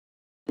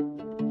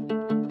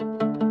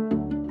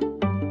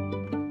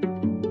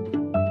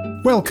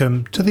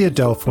Welcome to the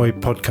Adelphoi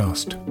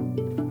podcast.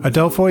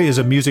 Adelphoi is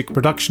a music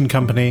production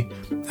company,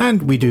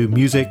 and we do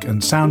music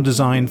and sound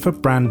design for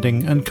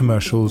branding and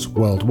commercials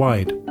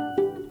worldwide.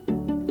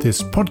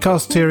 This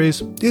podcast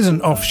series is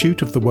an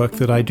offshoot of the work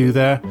that I do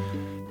there,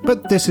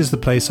 but this is the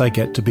place I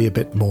get to be a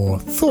bit more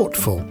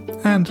thoughtful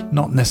and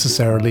not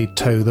necessarily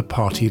toe the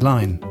party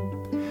line.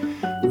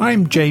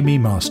 I'm Jamie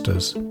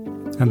Masters,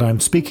 and I'm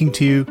speaking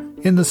to you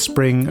in the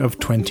spring of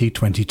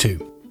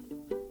 2022.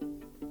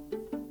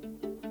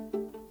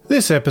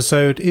 This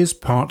episode is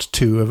part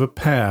 2 of a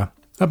pair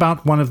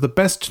about one of the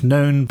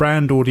best-known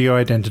brand audio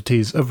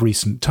identities of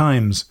recent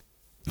times,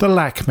 the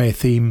Lakme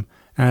theme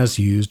as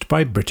used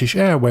by British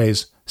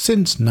Airways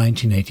since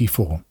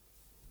 1984.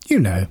 You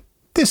know,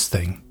 this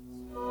thing.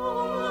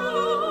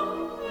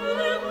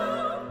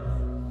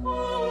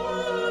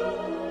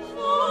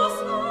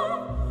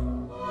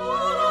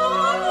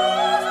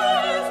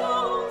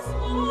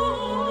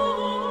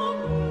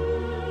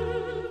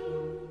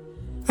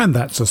 And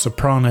that's a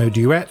soprano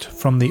duet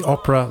from the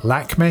opera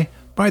Lakme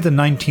by the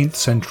 19th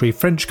century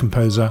French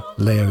composer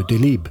Léo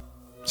Delibes.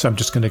 So I'm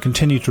just going to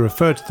continue to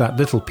refer to that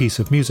little piece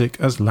of music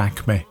as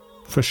Lakme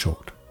for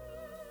short.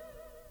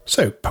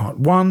 So part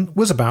 1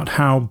 was about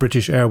how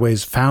British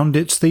Airways found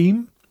its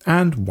theme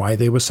and why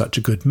they were such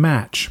a good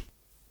match.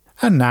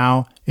 And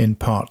now, in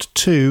part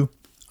 2,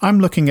 I'm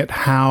looking at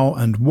how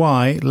and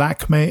why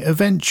Lakme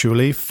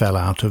eventually fell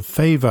out of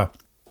favour.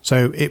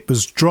 So it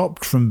was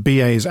dropped from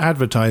BA's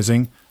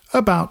advertising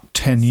about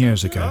 10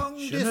 years ago.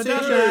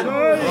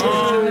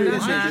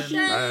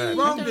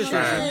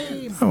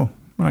 Oh,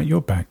 right, you're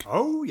back.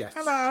 Oh, yes.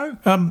 Hello.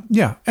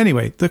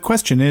 Anyway, the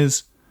question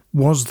is,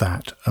 was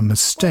that a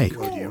mistake?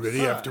 Well, you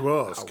really have to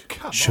ask.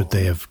 Should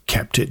they have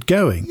kept it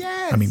going?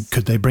 Yes. I mean,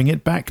 could they bring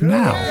it back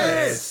now?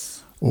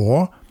 Yes.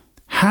 Or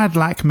had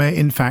Lakme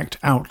in fact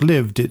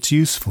outlived its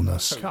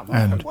usefulness?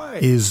 And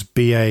is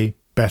BA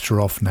better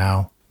off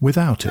now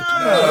without it?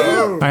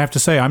 No. I have to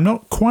say, I'm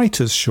not quite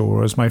as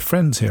sure as my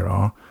friends here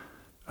are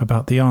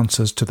about the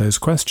answers to those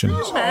questions.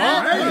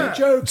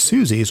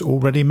 Susie's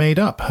already made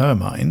up her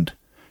mind.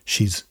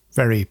 She's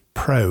very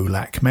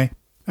pro-Lakme.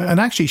 And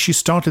actually, she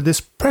started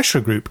this pressure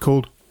group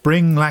called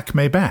Bring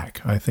Lakme Back.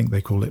 I think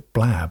they call it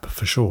BLAB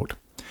for short.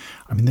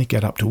 I mean, they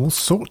get up to all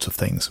sorts of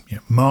things.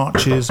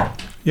 Marches.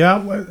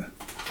 Yeah,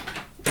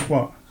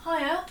 what?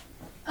 Hiya.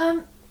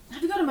 Have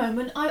you got a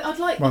moment? I'd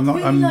like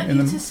you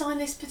to sign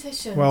this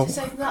petition to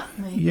save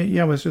Lakme.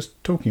 Yeah, I was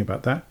just talking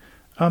about that.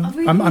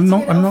 I'm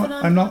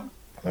not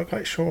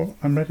quite sure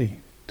I'm ready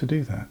to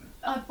do that.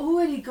 I've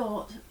already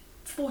got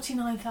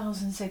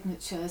 49,000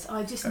 signatures.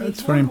 I just need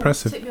That's very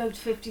impressive. To tip me over to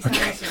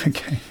 50,000.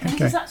 Okay.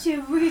 It's actually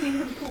a really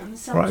important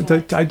subject.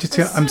 Right,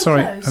 I'm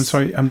sorry.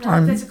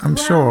 There's a I'm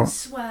sure.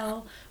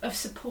 swell of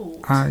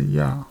support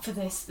for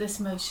this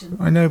motion.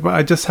 I know, but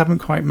I just haven't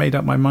quite made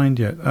up my mind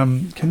yet.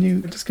 Can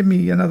you just give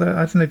me another,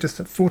 I don't know, just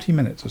 40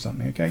 minutes or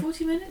something, okay?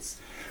 40 minutes?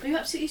 Are you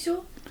absolutely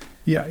sure?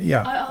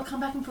 Yeah. I'll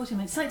come back in 40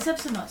 minutes. Thanks ever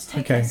so much.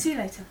 Take care. See you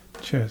later.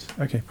 Cheers.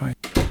 Okay, bye.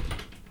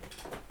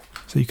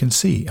 So you can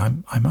see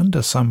I'm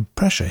under some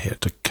pressure here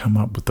to come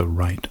up with the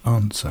right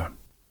answer.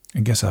 I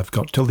guess I've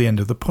got till the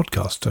end of the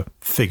podcast to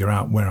figure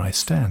out where I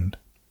stand.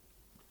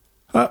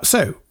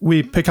 So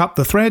we pick up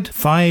the thread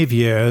 5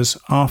 years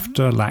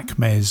after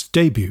Lakme's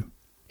debut.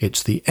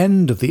 It's the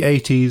end of the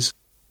 80s,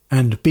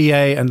 and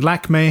BA and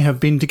Lakme have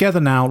been together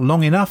now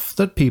long enough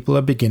that people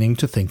are beginning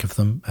to think of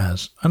them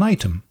as an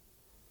item.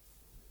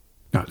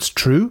 Now, it's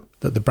true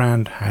that the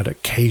brand had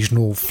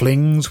occasional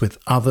flings with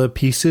other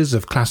pieces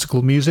of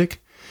classical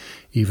music,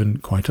 even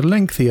quite a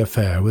lengthy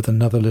affair with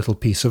another little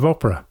piece of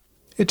opera,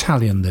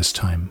 Italian this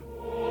time.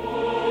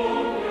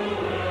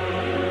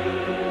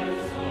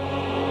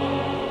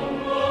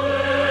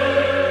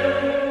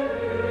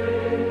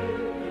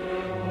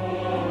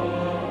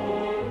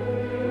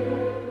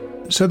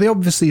 So they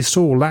obviously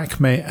saw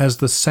Lakme as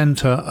the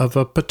centre of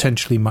a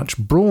potentially much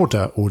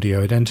broader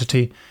audio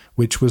identity,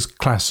 which was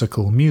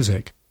classical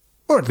music.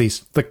 Or at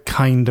least the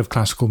kind of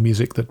classical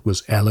music that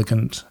was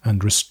elegant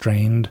and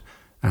restrained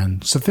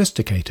and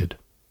sophisticated.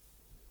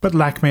 But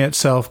Lakme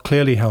itself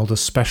clearly held a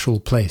special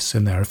place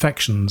in their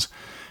affections,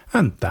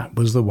 and that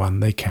was the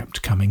one they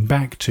kept coming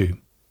back to.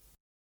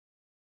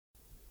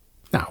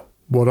 Now,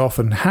 what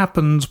often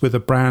happens with a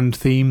brand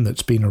theme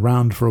that's been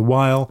around for a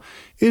while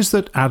is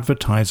that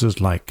advertisers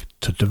like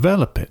to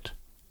develop it,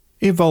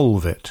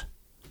 evolve it,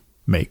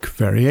 make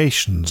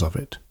variations of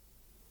it.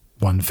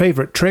 One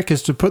favourite trick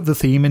is to put the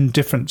theme in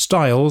different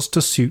styles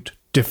to suit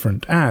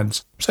different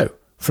ads. So,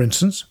 for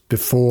instance,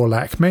 before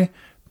Lakme,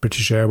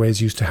 British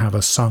Airways used to have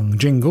a sung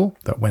jingle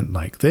that went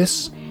like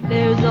this.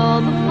 There's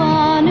all the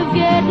fun of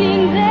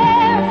getting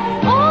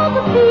there, all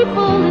the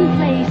people and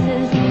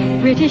places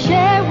British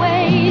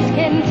Airways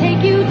can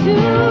take you to.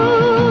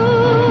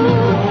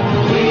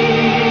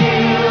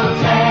 We'll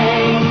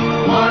take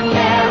more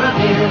care of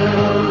you.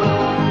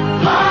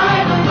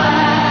 Fly the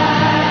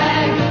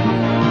flag,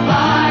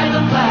 fly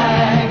the flag.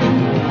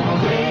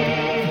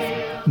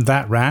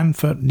 That ran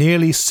for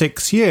nearly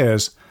 6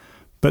 years,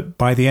 but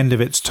by the end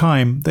of its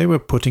time they were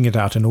putting it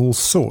out in all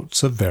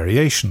sorts of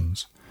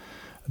variations.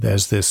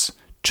 There's this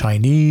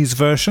Chinese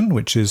version,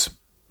 which is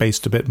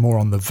based a bit more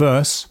on the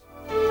verse.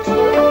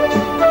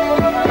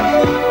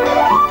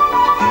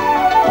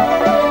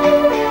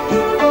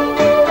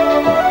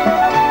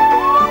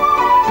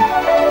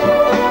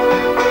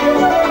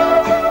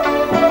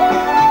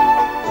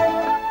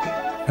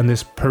 And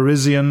this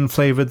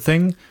Parisian-flavoured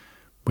thing,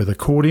 with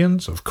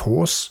accordions, of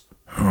course.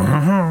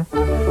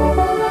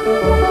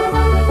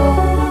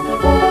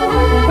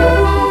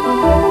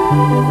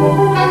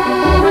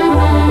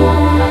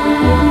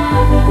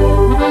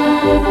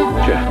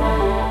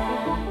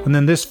 And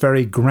then this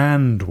very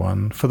grand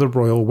one for the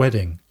royal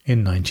wedding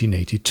in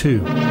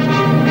 1982.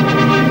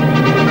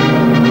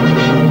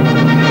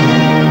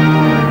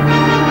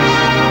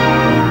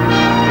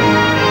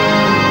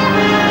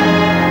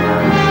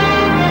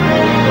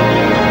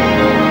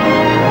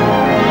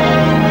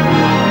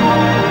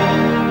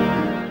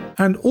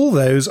 And all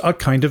those are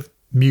kind of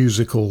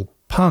musical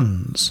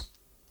puns.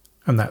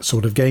 And that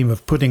sort of game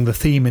of putting the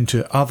theme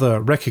into other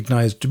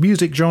recognised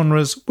music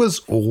genres was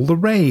all the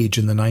rage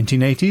in the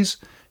 1980s.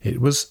 It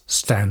was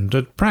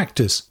standard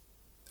practice.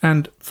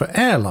 And for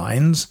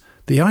airlines,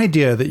 the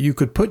idea that you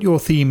could put your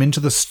theme into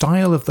the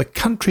style of the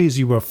countries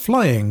you were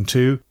flying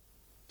to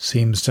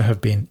seems to have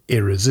been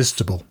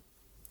irresistible.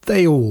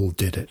 They all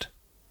did it.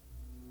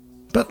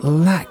 But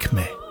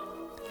Lakme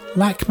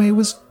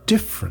was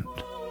different.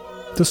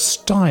 The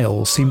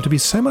style seemed to be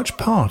so much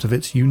part of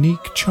its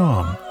unique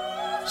charm.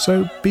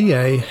 So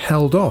BA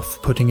held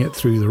off putting it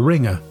through the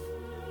ringer.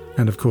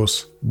 And of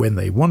course, when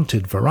they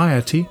wanted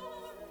variety,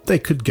 they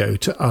could go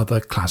to other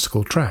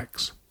classical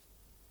tracks.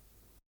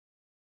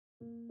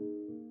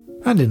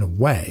 And in a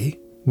way,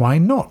 why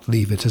not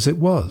leave it as it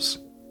was?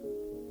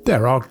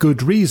 There are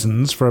good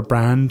reasons for a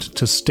brand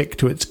to stick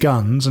to its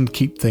guns and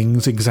keep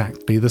things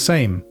exactly the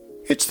same.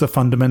 It's the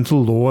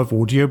fundamental law of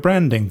audio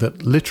branding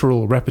that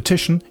literal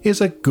repetition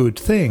is a good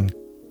thing.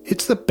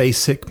 It's the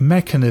basic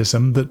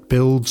mechanism that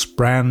builds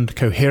brand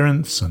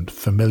coherence and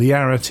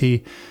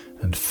familiarity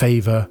and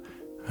favour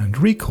and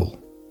recall.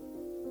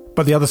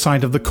 But the other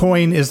side of the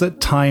coin is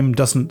that time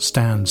doesn't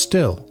stand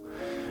still.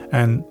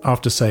 And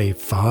after, say,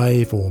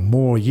 5 or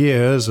more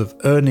years of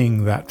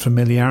earning that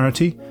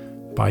familiarity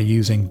by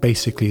using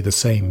basically the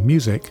same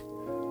music,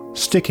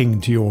 sticking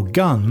to your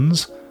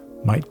guns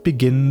might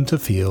begin to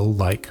feel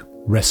like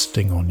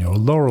resting on your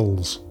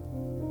laurels,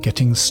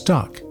 getting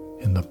stuck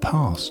in the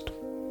past.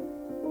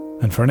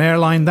 And for an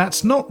airline,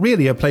 that's not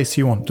really a place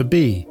you want to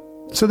be.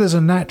 So there's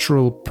a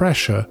natural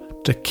pressure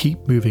to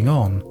keep moving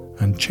on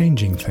and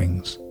changing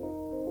things.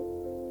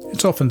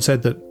 It's often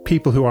said that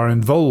people who are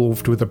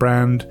involved with a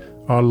brand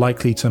are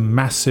likely to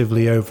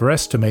massively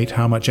overestimate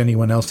how much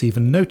anyone else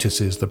even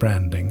notices the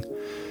branding.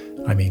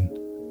 I mean,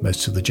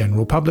 most of the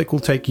general public will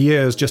take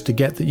years just to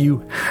get that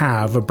you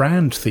have a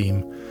brand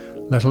theme,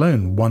 let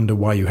alone wonder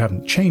why you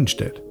haven't changed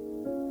it.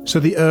 So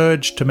the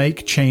urge to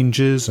make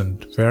changes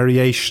and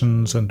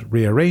variations and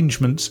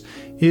rearrangements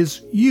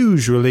is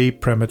usually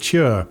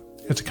premature.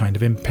 It's a kind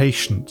of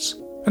impatience,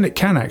 and it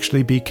can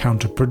actually be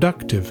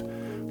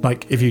counterproductive,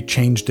 like if you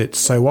changed it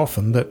so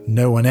often that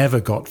no one ever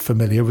got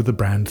familiar with the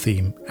brand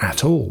theme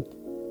at all.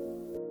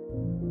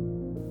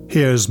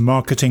 Here's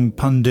marketing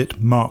pundit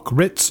Mark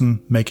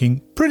Ritson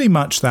making pretty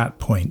much that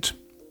point.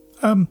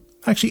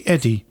 Actually,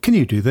 Eddie, can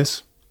you do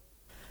this?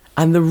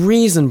 And the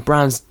reason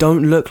brands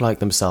don't look like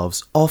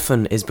themselves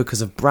often is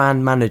because of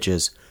brand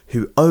managers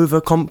who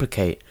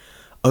overcomplicate,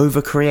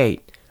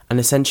 overcreate, and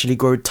essentially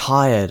grow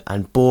tired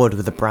and bored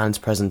with the brand's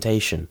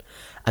presentation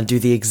and do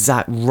the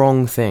exact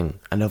wrong thing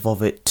and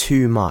evolve it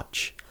too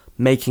much,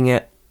 making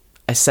it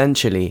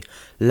essentially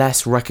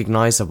less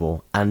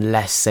recognisable and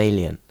less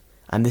salient.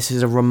 And this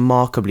is a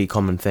remarkably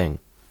common thing.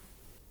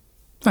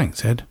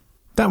 Thanks, Ed.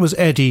 That was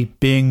Eddie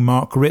being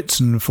Mark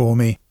Ritson for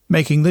me,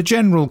 making the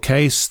general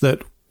case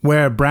that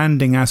where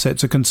branding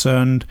assets are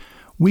concerned,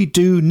 we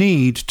do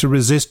need to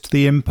resist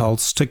the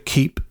impulse to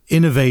keep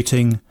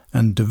innovating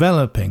and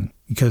developing,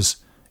 because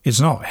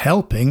it's not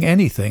helping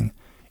anything.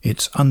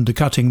 It's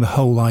undercutting the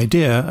whole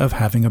idea of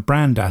having a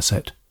brand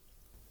asset.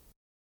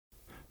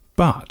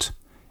 But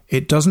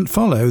it doesn't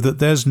follow that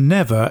there's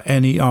never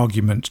any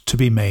argument to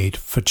be made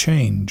for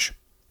change.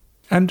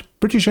 And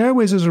British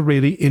Airways is a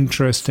really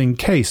interesting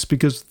case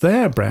because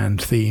their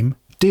brand theme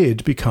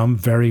did become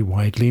very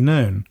widely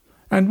known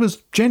and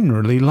was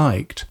generally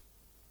liked,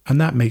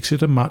 and that makes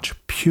it a much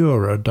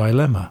purer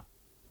dilemma.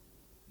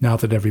 Now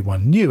that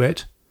everyone knew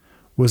it,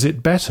 was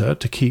it better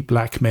to keep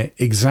Lakme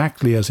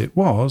exactly as it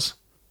was,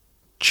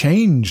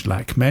 change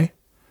Lakme,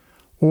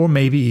 or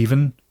maybe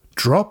even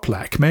drop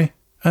Lakme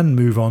and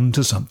move on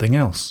to something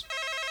else?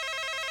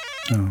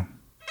 Oh,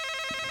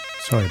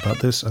 sorry about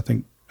this. I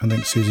think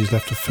Susie's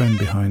left her phone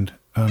behind.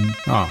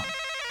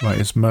 Right,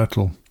 it's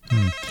Myrtle.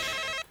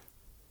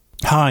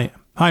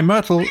 Hi,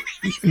 Myrtle.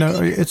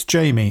 No, it's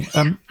Jamie.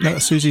 No,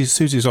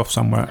 Susie's off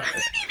somewhere.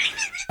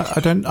 I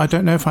don't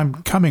know if I'm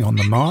coming on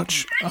the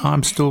march.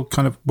 I'm still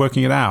kind of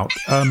working it out.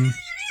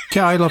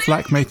 Yeah, I love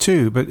Lakme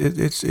too, but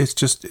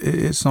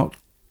it's not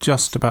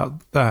just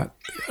about that.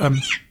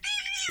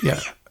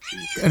 Yeah.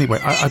 Anyway,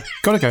 I've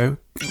got to go.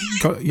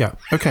 Yeah,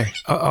 okay.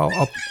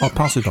 I'll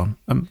pass it on.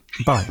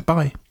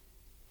 Bye.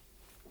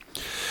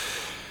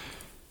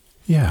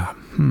 Yeah,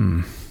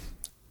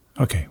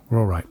 Okay, we're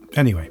all right.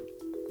 Anyway,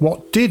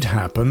 what did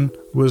happen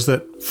was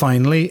that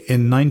finally,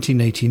 in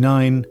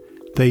 1989,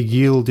 they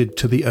yielded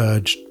to the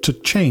urge to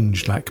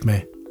change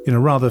Lakme in a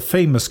rather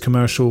famous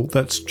commercial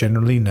that's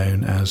generally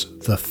known as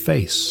The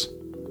Face.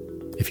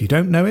 If you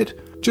don't know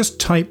it, just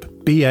type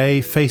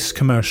BA Face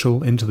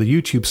Commercial into the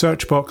YouTube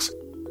search box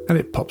and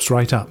it pops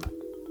right up.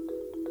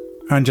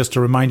 And just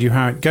to remind you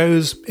how it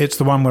goes, it's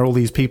the one where all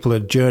these people are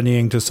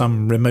journeying to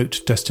some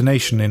remote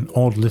destination in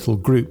odd little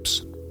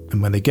groups.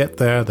 And when they get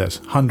there,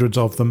 there's hundreds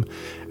of them,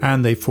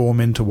 and they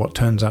form into what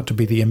turns out to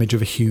be the image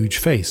of a huge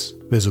face,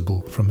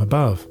 visible from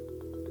above.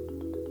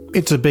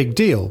 It's a big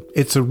deal.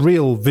 It's a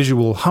real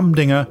visual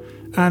humdinger,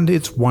 and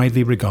it's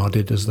widely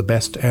regarded as the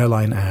best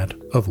airline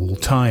ad of all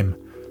time.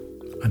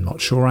 I'm not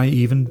sure I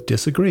even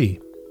disagree.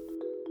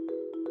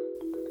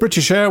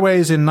 British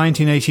Airways in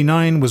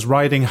 1989 was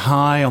riding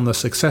high on the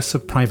success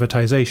of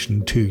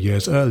privatisation 2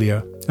 years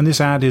earlier, and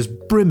this ad is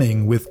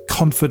brimming with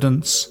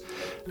confidence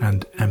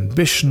and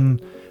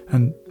ambition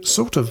and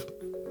sort of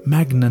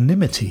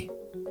magnanimity.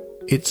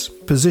 It's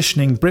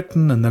positioning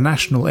Britain and the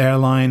national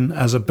airline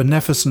as a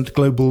beneficent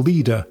global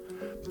leader,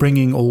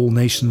 bringing all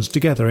nations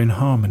together in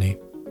harmony.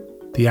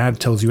 The ad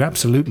tells you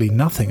absolutely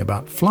nothing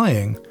about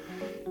flying.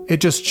 It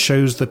just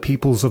shows the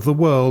peoples of the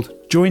world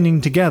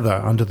joining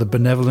together under the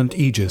benevolent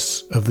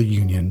aegis of the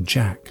Union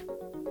Jack.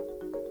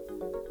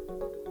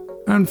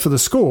 And for the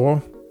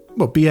score,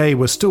 well, BA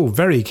was still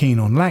very keen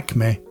on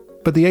Lakme,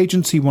 but the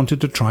agency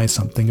wanted to try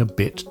something a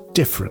bit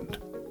different.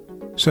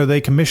 So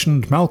they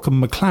commissioned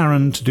Malcolm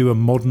McLaren to do a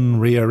modern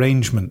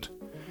rearrangement,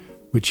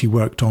 which he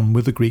worked on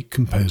with the Greek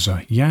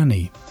composer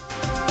Yanni.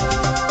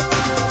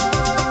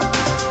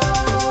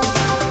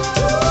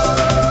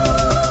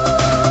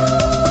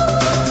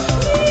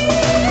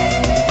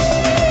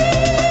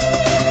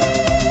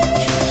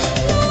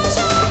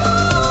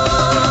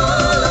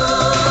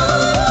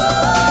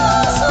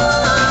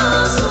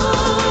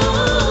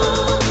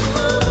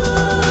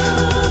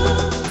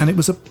 And it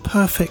was a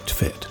perfect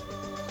fit.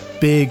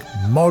 Big,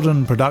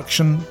 modern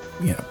production,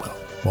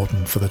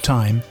 modern for the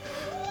time,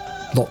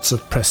 lots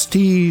of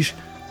prestige,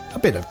 a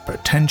bit of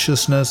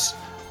pretentiousness,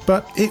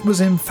 but it was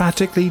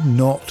emphatically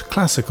not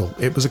classical.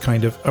 It was a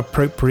kind of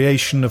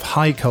appropriation of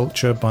high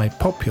culture by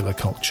popular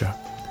culture.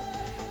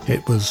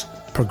 It was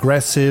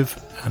progressive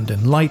and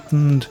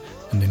enlightened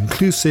and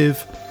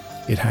inclusive.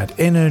 It had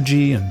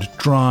energy and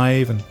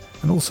drive and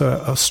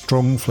also a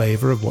strong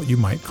flavour of what you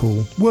might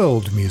call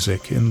world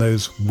music in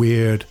those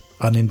weird,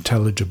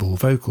 unintelligible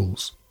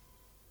vocals.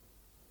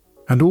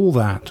 And all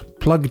that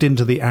plugged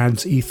into the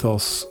ad's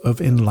ethos of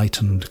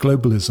enlightened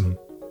globalism.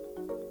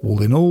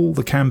 All in all,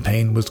 the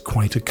campaign was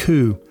quite a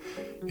coup.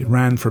 It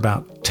ran for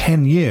about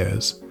 10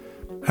 years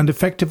and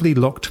effectively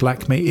locked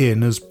Lakme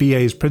in as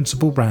BA's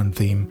principal brand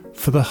theme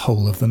for the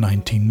whole of the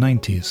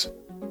 1990s.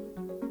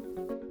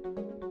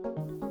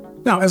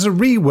 Now, as a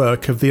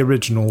rework of the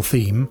original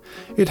theme,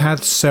 it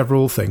had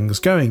several things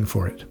going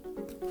for it.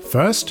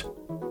 First,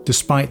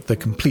 despite the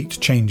complete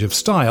change of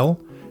style,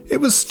 it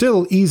was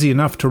still easy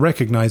enough to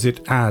recognise it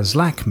as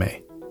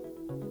Lakme.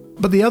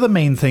 But the other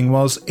main thing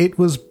was it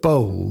was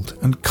bold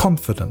and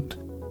confident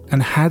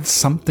and had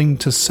something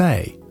to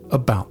say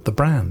about the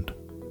brand.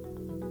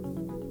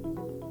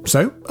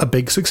 So, a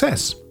big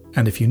success.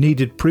 And if you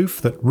needed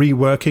proof that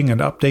reworking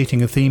and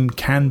updating a theme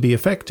can be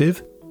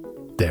effective,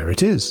 there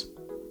it is.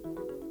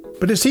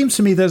 But it seems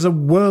to me there's a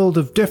world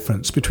of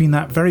difference between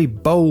that very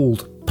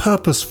bold,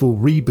 purposeful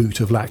reboot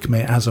of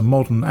Lakme as a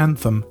modern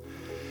anthem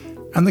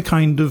and the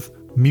kind of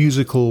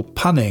musical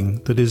punning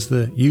that is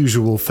the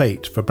usual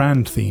fate for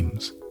brand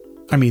themes.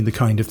 I mean the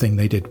kind of thing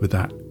they did with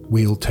that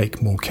 "We'll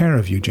Take More Care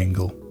of You"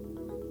 jingle.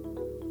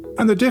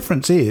 And the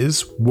difference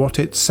is what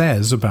it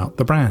says about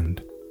the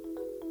brand.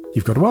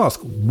 You've got to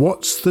ask,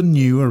 what's the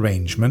new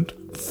arrangement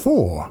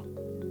for?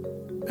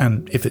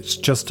 And if it's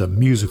just a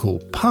musical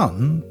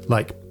pun,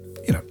 like,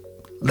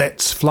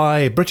 let's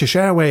fly British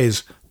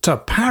Airways to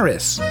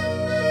Paris.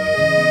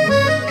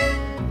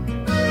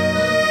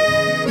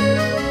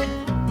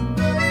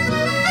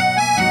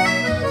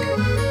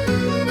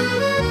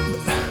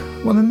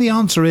 Well, then the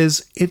answer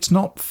is it's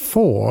not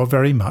for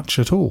very much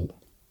at all.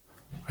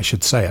 I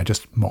should say I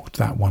just mocked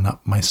that one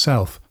up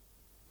myself.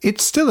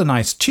 It's still a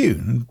nice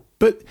tune,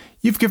 but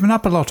you've given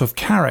up a lot of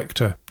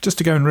character just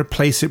to go and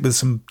replace it with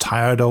some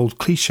tired old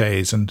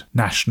clichés and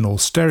national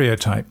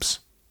stereotypes,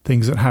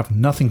 things that have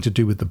nothing to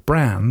do with the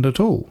brand at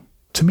all.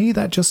 To me,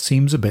 that just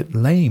seems a bit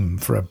lame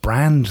for a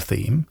brand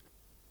theme.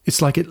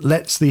 It's like it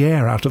lets the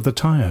air out of the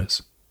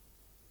tyres.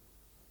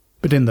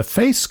 But in the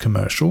Face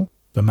commercial,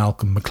 the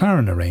Malcolm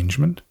McLaren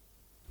arrangement,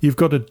 you've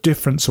got a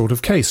different sort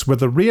of case where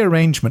the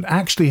rearrangement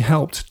actually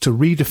helped to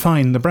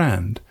redefine the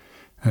brand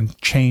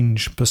and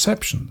change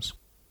perceptions.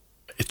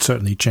 It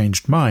certainly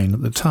changed mine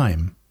at the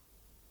time.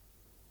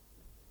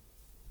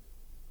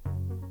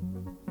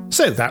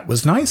 So that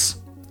was nice.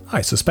 I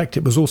suspect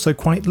it was also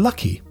quite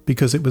lucky,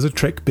 because it was a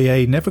trick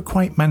BA never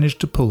quite managed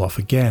to pull off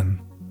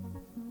again.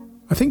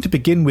 I think to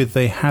begin with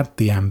they had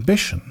the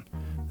ambition,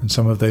 and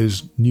some of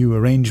those new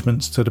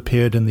arrangements that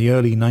appeared in the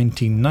early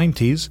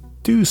 1990s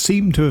do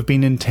seem to have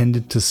been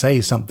intended to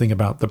say something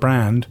about the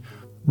brand,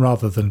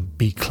 rather than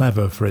be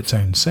clever for its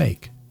own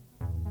sake.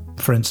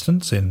 For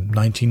instance, in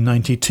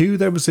 1992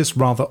 there was this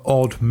rather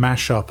odd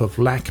mashup of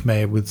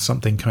Lakme with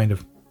something kind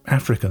of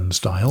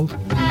African-styled.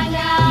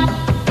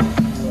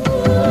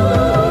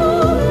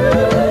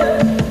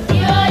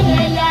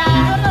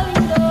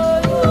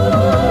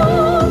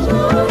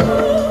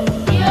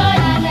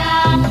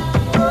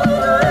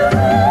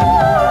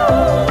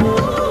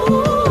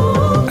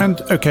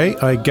 And okay,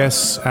 I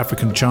guess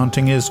African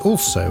chanting is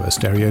also a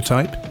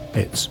stereotype.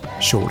 It's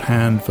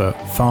shorthand for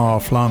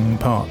far-flung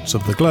parts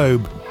of the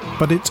globe,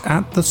 but it's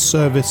at the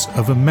service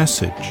of a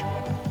message.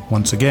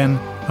 Once again,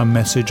 a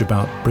message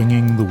about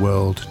bringing the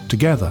world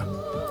together.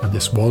 And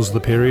this was the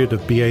period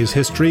of BA's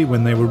history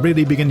when they were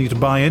really beginning to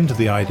buy into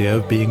the idea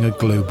of being a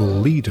global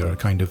leader, a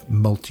kind of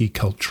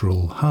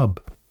multicultural hub.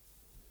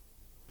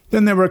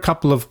 Then there were a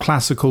couple of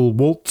classical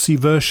waltzy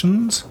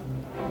versions.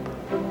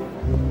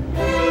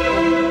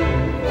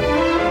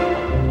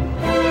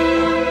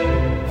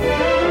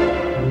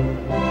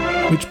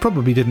 Which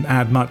probably didn't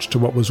add much to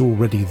what was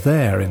already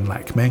there in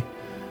Lakme,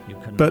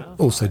 but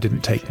also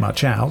didn't take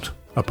much out,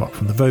 apart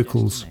from the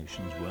vocals.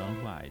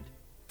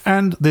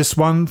 And this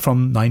one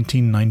from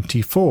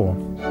 1994.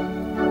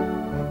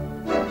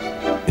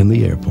 In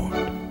the airport.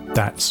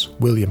 That's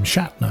William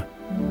Shatner.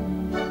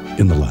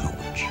 In the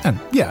lounge. And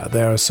yeah,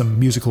 there are some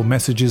musical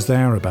messages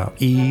there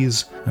about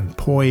ease and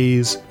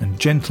poise and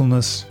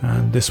gentleness,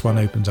 and this one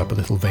opens up a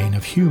little vein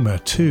of humour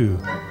too.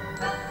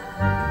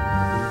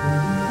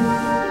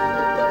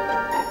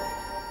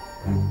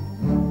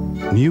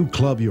 New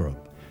Club Europe.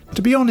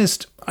 To be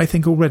honest, I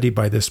think already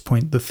by this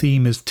point the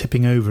theme is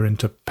tipping over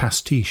into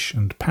pastiche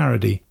and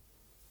parody.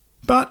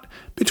 But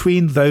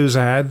between those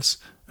ads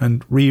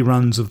and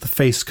reruns of the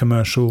Face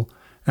commercial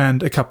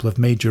and a couple of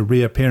major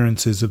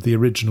reappearances of the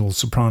original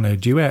soprano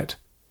duet,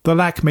 the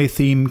Lakme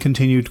theme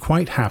continued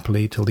quite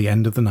happily till the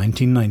end of the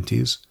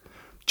 1990s,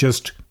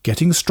 just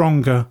getting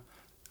stronger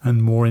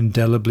and more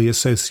indelibly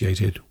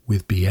associated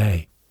with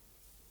BA.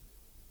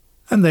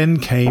 And then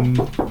came...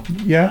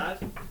 Yeah?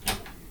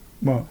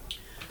 What?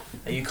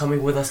 Are you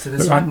coming with us to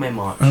this Lakme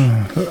march?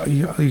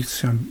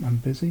 I'm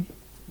busy.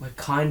 We're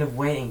kind of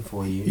waiting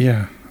for you.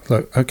 Yeah.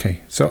 Look,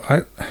 okay. So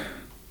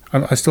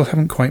I still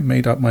haven't quite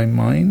made up my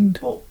mind.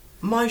 Well,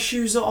 my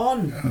shoes are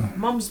on.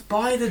 Mum's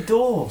by the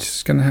door.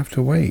 Just going to have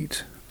to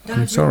wait. Dad,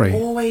 I'm sorry. You're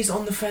always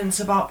on the fence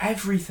about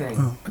everything.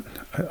 Oh,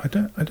 I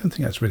don't think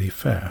that's really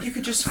fair. You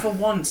could just for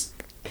once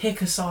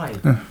pick a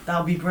side. That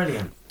would be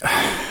brilliant.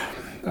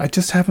 I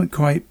just haven't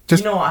quite...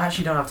 You know what? I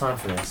actually don't have time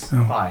for this.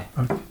 Bye.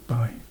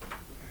 Bye.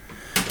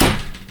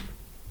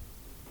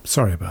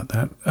 Sorry about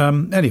that.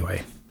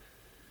 Anyway.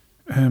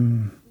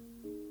 And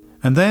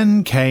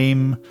then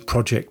came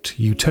Project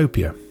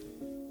Utopia.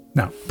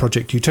 Now,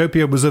 Project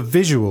Utopia was a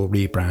visual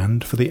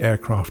rebrand for the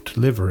aircraft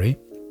livery,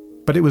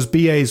 but it was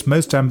BA's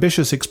most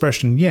ambitious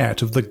expression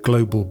yet of the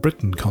global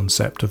Britain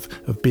concept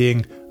of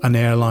being an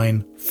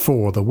airline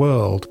for the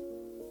world.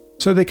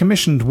 So they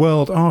commissioned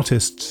world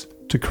artists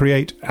to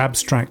create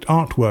abstract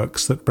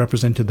artworks that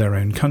represented their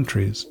own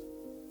countries.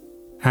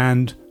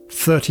 And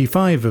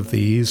 35 of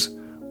these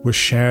were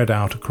shared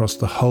out across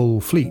the whole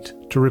fleet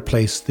to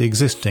replace the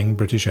existing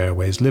British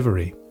Airways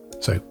livery,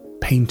 so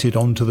painted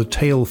onto the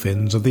tail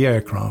fins of the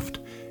aircraft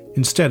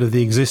instead of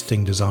the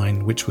existing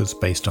design which was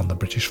based on the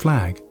British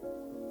flag.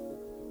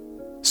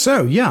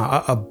 So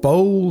yeah, a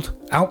bold,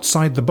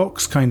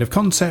 outside-the-box kind of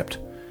concept,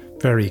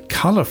 very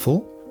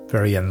colourful,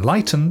 very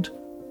enlightened,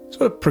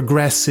 sort of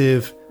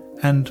progressive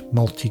and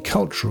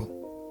multicultural.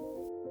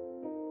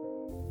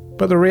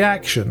 But the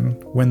reaction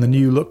when the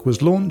new look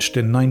was launched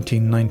in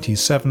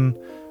 1997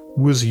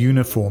 was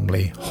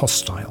uniformly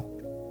hostile.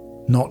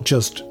 Not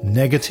just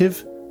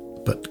negative,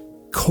 but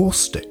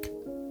caustic.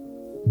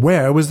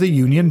 Where was the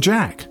Union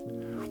Jack?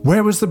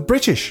 Where was the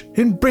British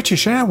in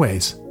British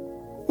Airways?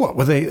 What,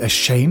 were they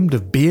ashamed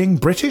of being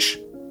British?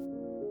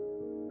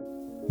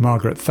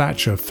 Margaret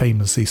Thatcher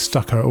famously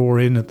stuck her oar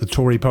in at the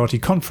Tory party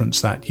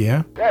conference that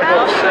year.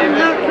 Absolutely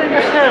no.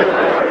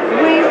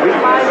 We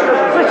rely on the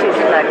British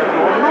flag,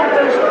 not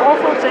those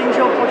awful things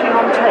you're putting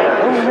on tape.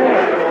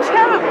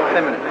 Terrible.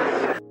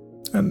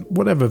 And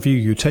whatever view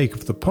you take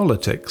of the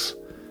politics,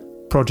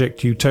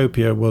 Project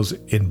Utopia was,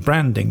 in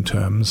branding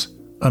terms,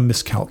 a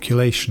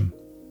miscalculation.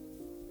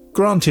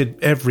 Granted,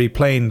 every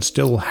plane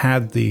still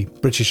had the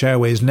British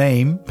Airways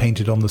name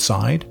painted on the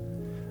side,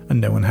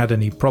 and no one had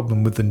any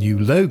problem with the new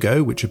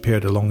logo which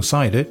appeared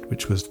alongside it,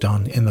 which was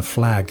done in the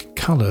flag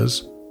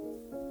colours.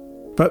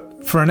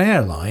 But for an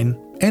airline,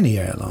 any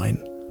airline,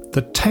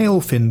 the tail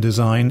fin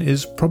design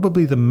is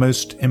probably the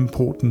most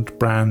important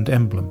brand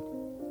emblem.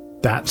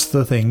 That's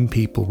the thing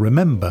people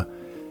remember,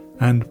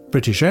 and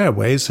British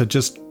Airways had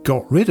just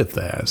got rid of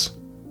theirs.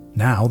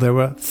 Now there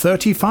were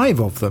 35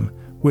 of them,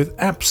 with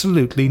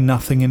absolutely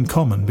nothing in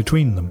common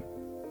between them.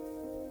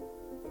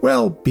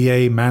 Well,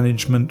 BA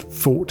management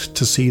fought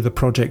to see the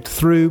project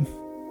through,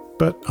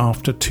 but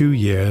after 2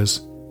 years,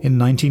 in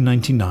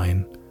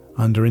 1999,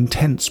 under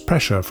intense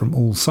pressure from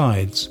all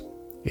sides,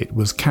 it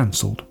was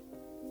cancelled.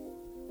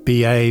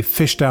 BA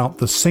fished out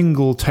the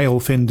single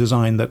tail fin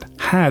design that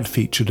had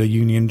featured a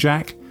Union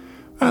Jack,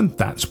 and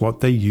that's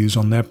what they use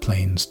on their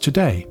planes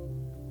today.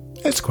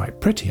 It's quite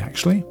pretty,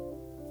 actually.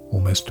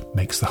 Almost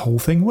makes the whole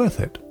thing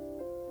worth it.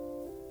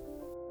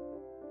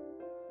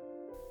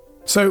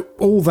 So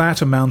all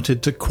that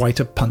amounted to quite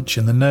a punch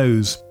in the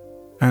nose,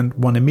 and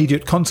one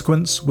immediate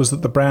consequence was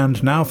that the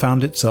brand now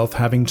found itself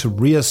having to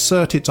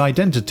reassert its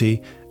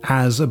identity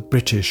as a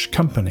British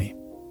company.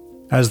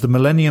 As the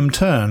millennium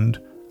turned,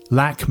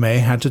 Lakme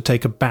had to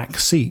take a back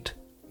seat,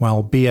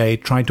 while BA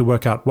tried to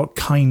work out what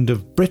kind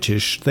of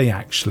British they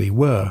actually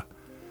were,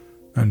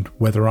 and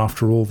whether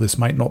after all this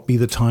might not be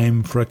the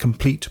time for a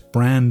complete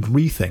brand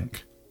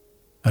rethink,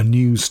 a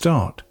new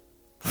start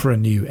for a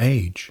new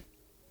age.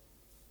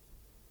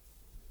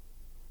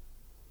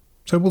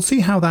 So we'll see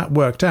how that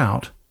worked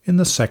out in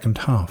the second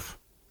half.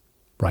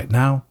 Right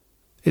now,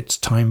 it's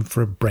time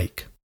for a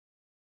break.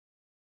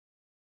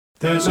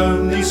 There's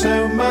only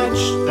so much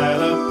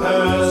that a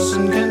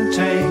person can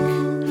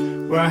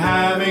take. We're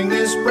having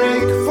this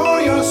break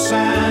for your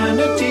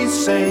sanity's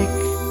sake.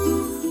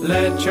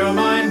 Let your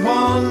mind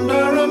wander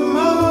a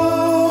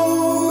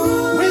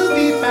mo. We'll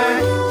be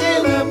back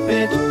in a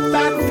bit.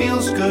 That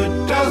feels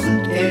good,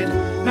 doesn't it?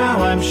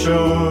 Now I'm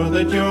sure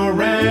that you're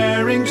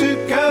raring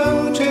to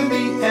go to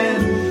the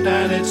end,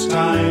 and it's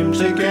time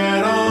to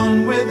get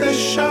on with the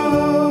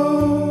show.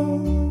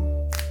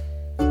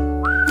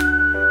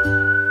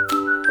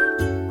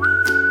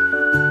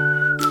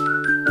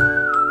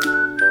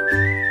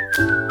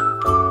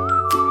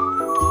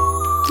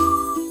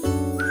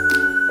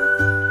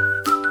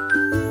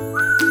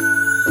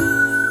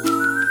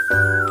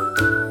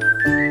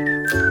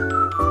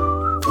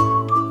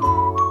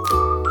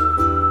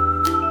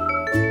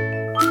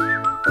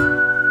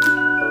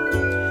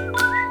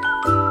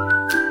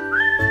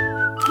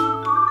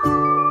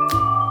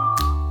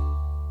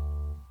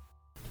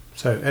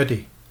 So,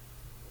 Eddie,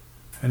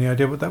 any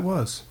idea what that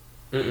was?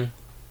 Mm-mm.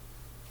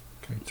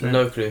 Okay, so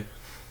no clue.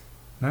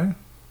 No?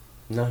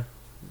 No.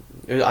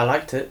 I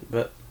liked it,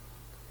 but...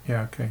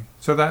 Yeah, okay.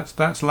 So that's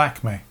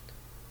Lakme.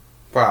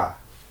 Brah.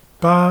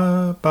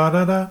 Ba ba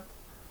da da.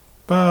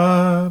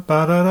 Ba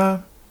ba da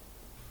da.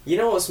 You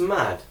know what's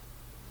mad?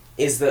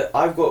 Is that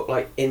I've got,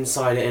 like,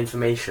 insider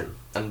information,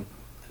 and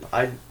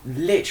I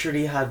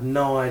literally had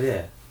no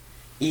idea.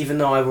 Even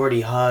though I've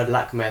already heard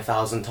Lakme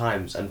 1,000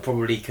 times, and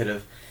probably could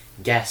have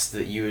guessed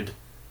that you would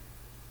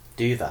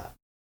do that.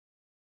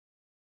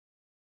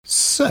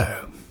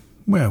 So,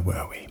 where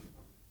were we?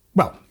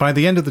 Well, by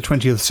the end of the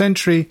 20th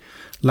century,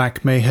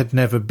 Lakme had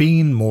never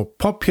been more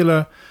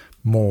popular,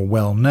 more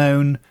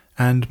well-known,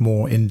 and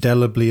more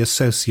indelibly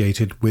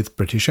associated with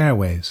British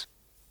Airways.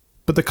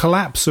 But the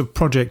collapse of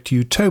Project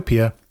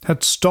Utopia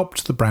had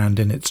stopped the brand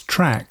in its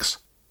tracks,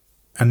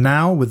 and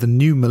now, with the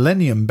new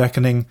millennium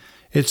beckoning,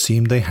 it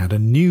seemed they had a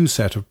new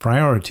set of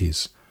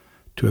priorities: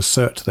 to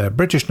assert their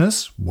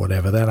Britishness,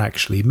 whatever that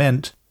actually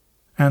meant,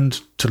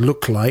 and to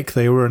look like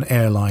they were an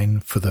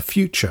airline for the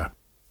future.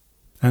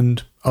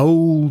 And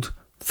old,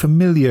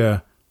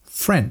 familiar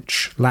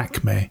French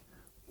Lakme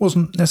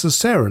wasn't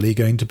necessarily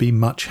going to be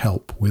much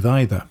help with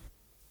either.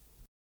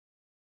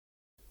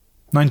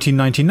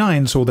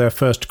 1999 saw their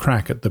first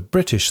crack at the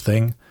British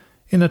thing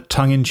in a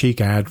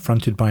tongue-in-cheek ad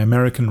fronted by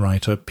American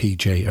writer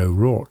P.J.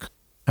 O'Rourke,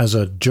 as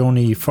a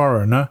Johnny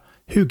foreigner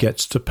who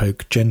gets to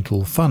poke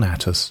gentle fun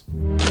at us.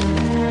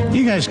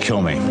 You guys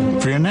kill me.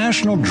 For your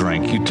national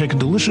drink, you take a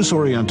delicious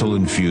Oriental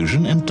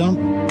infusion and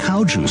dump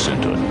cow juice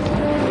into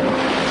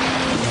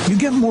it. You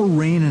get more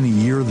rain in a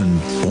year than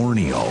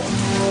Borneo.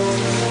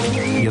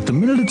 Yet the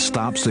minute it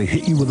stops, they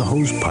hit you with a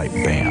hosepipe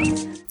ban.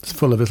 It's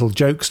full of little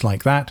jokes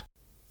like that.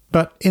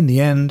 But in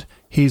the end,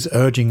 he's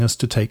urging us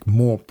to take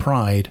more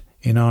pride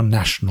in our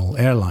national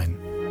airline.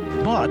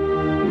 But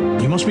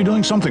you must be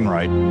doing something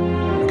right,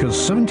 because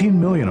 17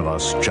 million of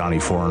us, Johnny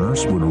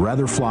foreigners, would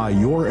rather fly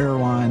your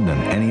airline than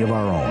any of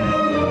our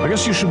own. I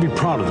guess you should be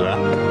proud of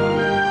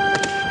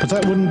that. But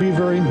that wouldn't be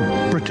very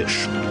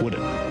British, would it?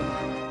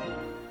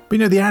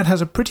 But the ad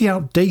has a pretty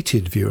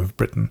outdated view of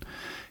Britain,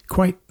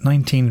 quite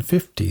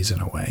 1950s in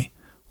a way,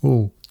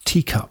 all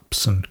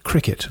teacups and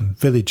cricket and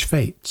village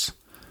fetes.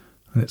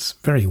 And it's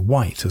very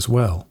white as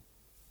well.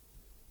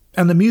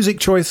 And the music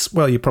choice,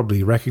 well, you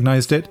probably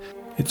recognised it.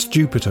 It's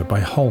Jupiter by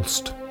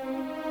Holst.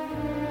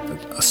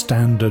 A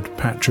standard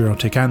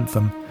patriotic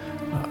anthem.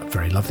 A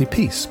very lovely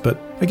piece,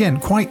 but again,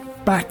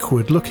 quite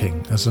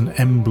backward-looking as an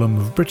emblem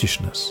of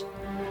Britishness.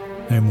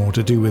 No more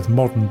to do with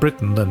modern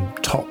Britain than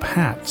top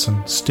hats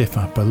and stiff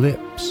upper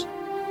lips.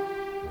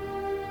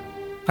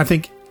 I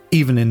think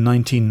even in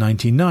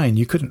 1999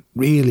 you couldn't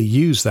really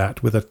use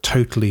that with a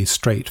totally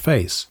straight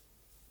face.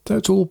 So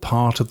it's all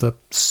part of the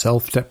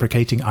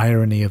self-deprecating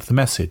irony of the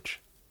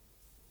message.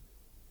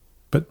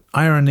 But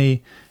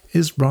irony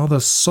is rather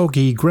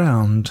soggy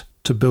ground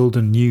to build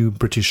a new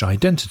British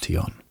identity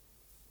on,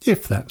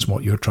 if that's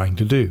what you're trying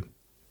to do.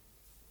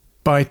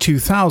 By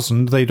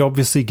 2000, they'd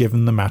obviously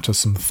given the matter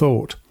some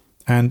thought,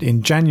 and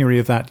in January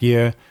of that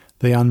year,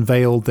 they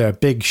unveiled their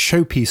big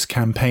showpiece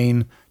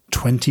campaign,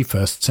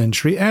 21st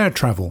Century Air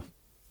Travel.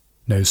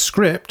 No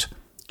script,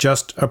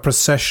 just a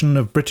procession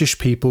of British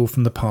people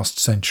from the past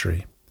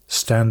century,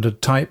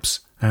 standard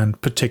types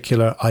and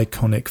particular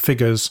iconic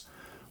figures,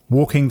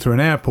 walking through an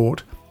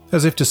airport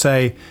as if to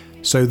say,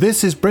 so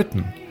this is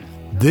Britain,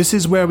 this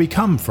is where we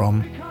come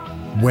from,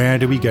 where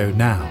do we go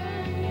now?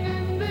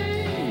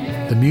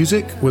 The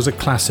music was a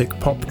classic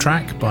pop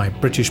track by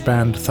British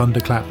band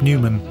Thunderclap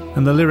Newman,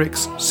 and the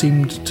lyrics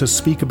seemed to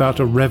speak about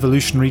a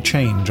revolutionary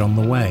change on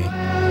the way.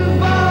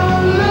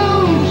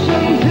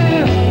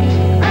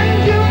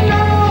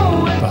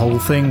 The whole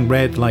thing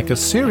read like a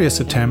serious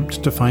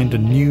attempt to find a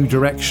new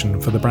direction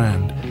for the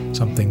brand,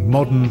 something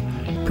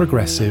modern,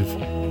 progressive,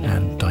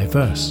 and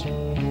diverse.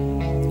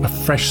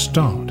 A fresh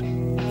start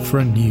for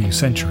a new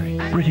century.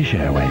 British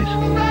Airways,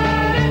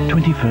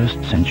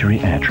 21st Century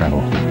Air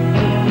Travel.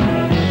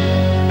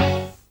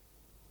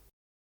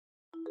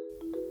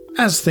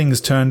 As things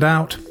turned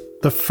out,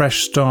 the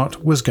fresh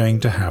start was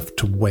going to have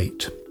to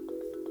wait.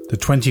 The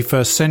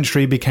 21st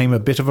century became a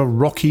bit of a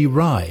rocky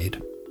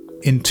ride.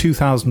 In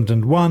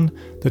 2001,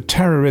 the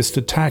terrorist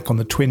attack on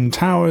the Twin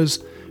Towers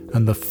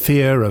and the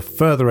fear of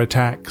further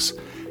attacks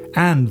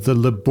and the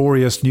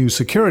laborious new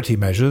security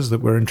measures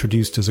that were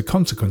introduced as a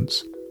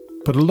consequence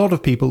put a lot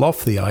of people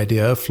off the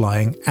idea of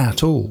flying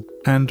at all,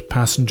 and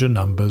passenger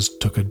numbers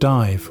took a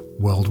dive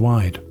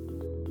worldwide.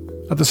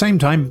 At the same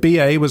time,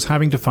 BA was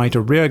having to fight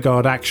a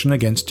rearguard action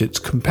against its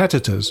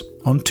competitors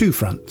on two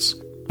fronts.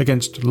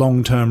 Against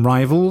long-term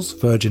rivals,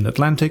 Virgin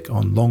Atlantic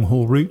on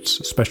long-haul routes,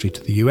 especially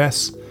to the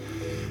US,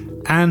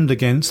 and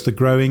against the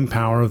growing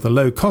power of the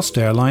low-cost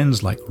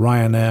airlines like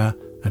Ryanair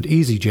and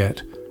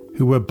EasyJet,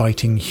 who were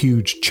biting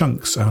huge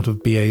chunks out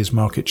of BA's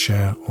market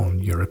share on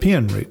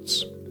European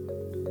routes.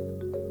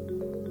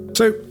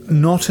 So,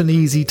 not an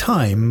easy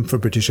time for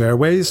British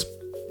Airways,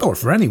 or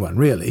for anyone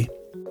really.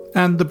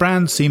 And the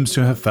brand seems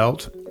to have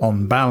felt,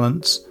 on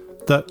balance,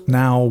 that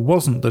now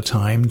wasn't the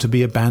time to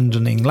be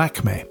abandoning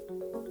Lakme,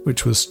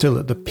 which was still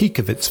at the peak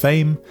of its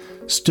fame,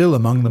 still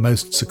among the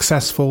most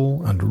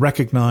successful and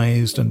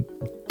recognised and,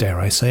 dare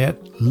I say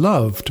it,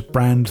 loved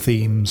brand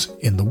themes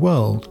in the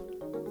world.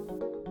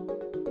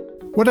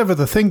 Whatever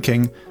the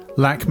thinking,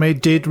 Lakme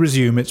did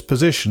resume its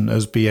position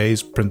as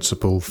BA's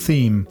principal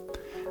theme,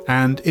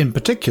 and in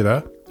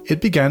particular,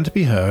 it began to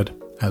be heard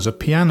as a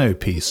piano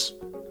piece,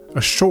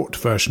 a short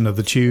version of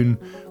the tune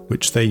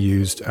which they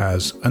used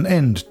as an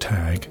end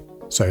tag,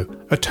 so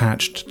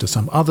attached to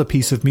some other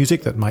piece of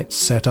music that might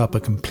set up a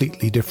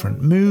completely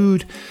different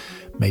mood,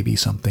 maybe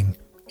something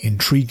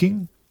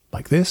intriguing,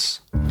 like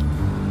this.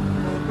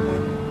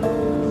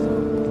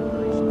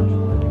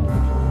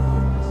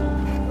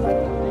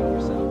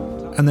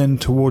 And then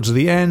towards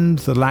the end,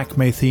 the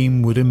Lakme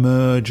theme would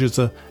emerge as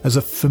a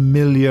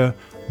familiar,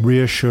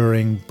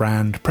 reassuring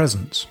brand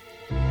presence.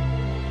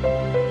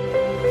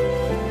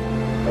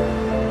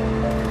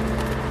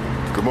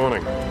 Good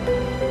morning.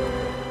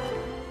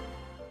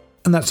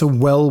 And that's a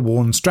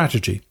well-worn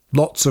strategy.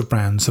 Lots of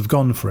brands have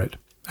gone for it.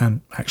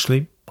 And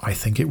actually, I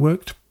think it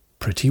worked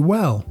pretty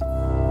well.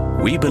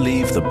 We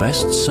believe the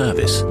best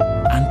service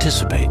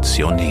anticipates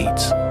your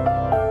needs.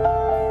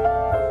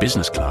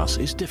 Business class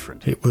is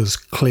different. It was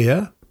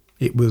clear,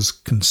 it was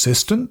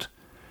consistent,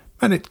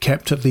 and it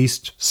kept at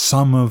least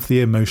some of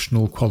the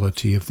emotional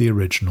quality of the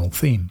original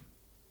theme.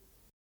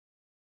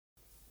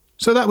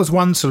 So that was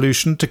one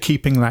solution to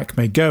keeping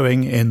Lakme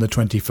going in the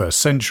 21st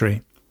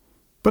century.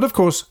 But of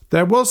course,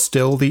 there was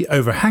still the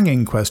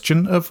overhanging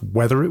question of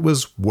whether it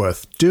was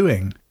worth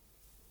doing.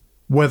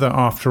 Whether,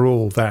 after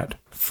all, that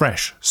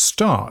fresh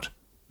start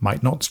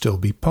might not still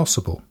be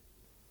possible.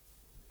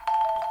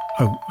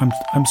 Oh,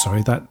 I'm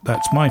sorry,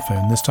 that's my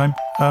phone this time.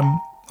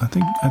 I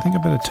think I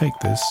better take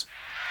this.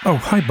 Oh,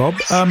 hi Bob.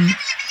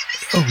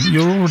 Oh,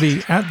 you're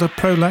already at the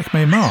Pro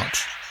Lakme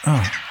March.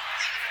 Ah.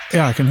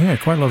 Yeah, I can hear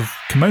quite a lot of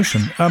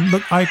commotion.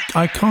 Look, I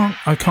can't.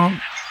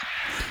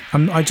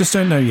 I just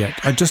don't know yet.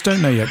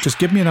 Just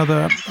give me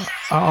another.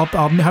 I'll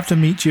have to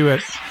meet you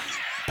at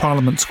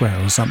Parliament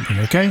Square or something.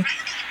 Okay?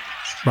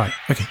 Right.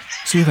 Okay.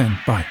 See you then.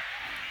 Bye.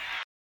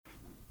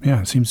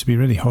 Yeah, it seems to be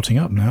really hotting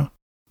up now.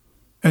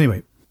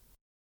 Anyway.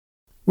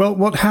 Well,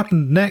 what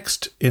happened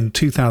next in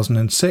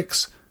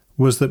 2006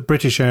 was that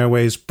British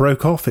Airways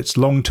broke off its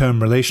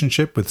long-term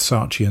relationship with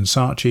Saatchi &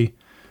 Saatchi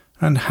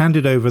and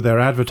handed over their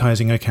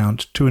advertising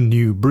account to a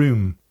new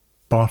broom,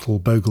 Bartle,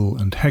 Bogle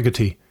and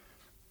Hegarty,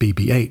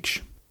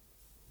 BBH.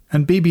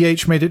 And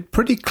BBH made it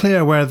pretty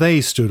clear where they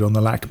stood on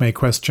the Lakme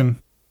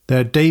question.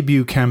 Their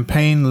debut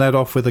campaign led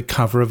off with a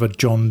cover of a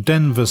John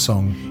Denver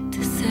song.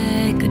 To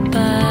say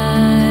goodbye.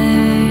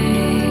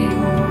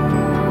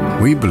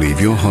 We believe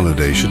your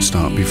holiday should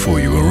start before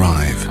you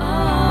arrive.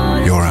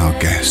 You're our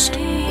guest.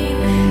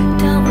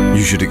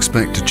 You should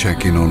expect to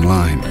check in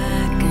online.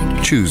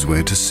 Choose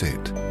where to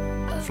sit.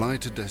 Fly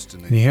to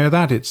destination. You hear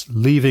that? It's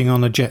leaving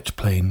on a jet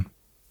plane.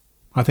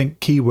 I think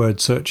keyword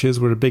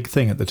searches were a big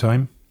thing at the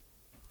time.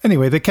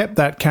 Anyway, they kept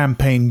that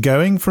campaign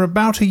going for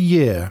about a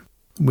year,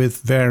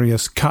 with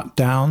various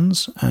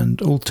cut-downs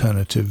and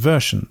alternative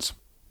versions.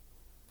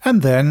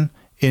 And then,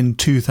 in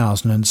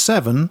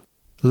 2007,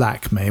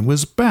 Lakme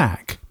was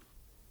back.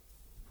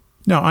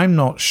 Now, I'm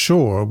not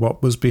sure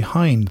what was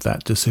behind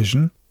that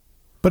decision,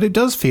 but it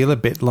does feel a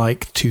bit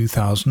like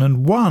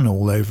 2001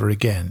 all over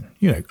again.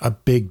 You know, a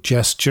big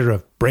gesture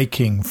of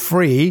breaking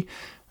free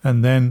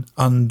and then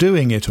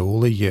undoing it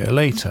all a year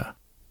later.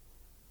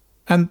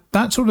 And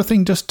that sort of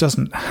thing just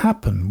doesn't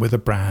happen with a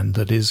brand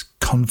that is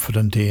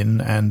confident in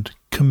and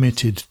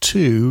committed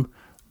to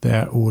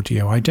their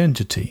audio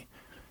identity.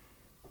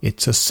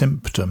 It's a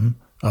symptom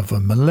of a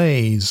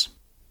malaise.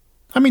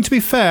 I mean, to be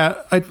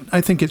fair,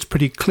 I think it's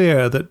pretty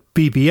clear that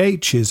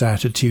BBH's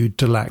attitude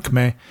to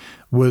Lakme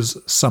was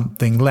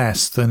something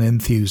less than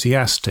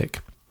enthusiastic.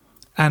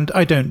 And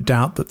I don't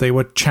doubt that they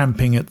were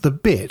champing at the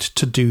bit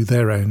to do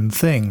their own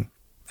thing.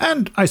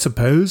 And I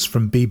suppose,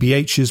 from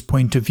BBH's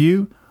point of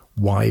view,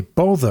 why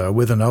bother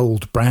with an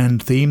old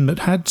brand theme that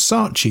had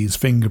Saatchi's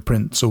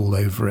fingerprints all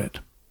over it?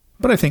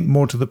 But I think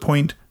more to the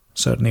point,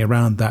 certainly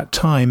around that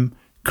time,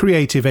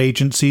 creative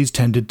agencies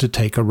tended to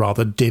take a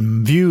rather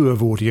dim view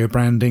of audio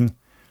branding.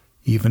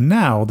 Even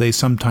now, they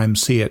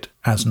sometimes see it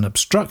as an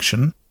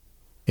obstruction.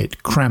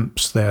 It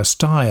cramps their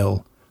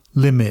style,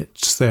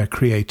 limits their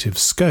creative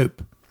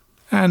scope.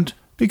 And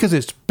because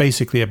it's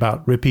basically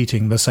about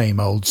repeating the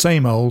same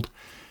old,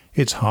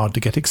 it's hard to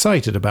get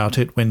excited about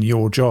it when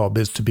your job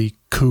is to be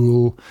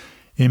cool,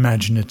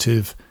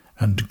 imaginative,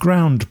 and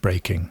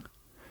groundbreaking.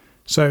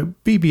 So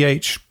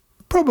BBH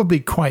probably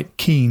quite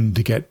keen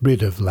to get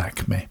rid of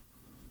Lakme.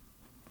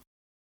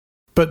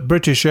 But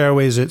British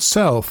Airways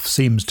itself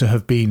seems to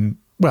have been,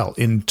 well,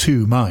 in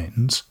two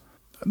minds.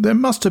 There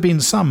must have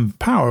been some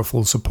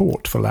powerful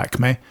support for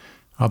Lakme,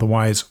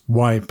 otherwise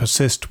why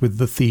persist with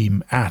the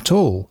theme at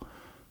all?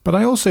 But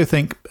I also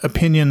think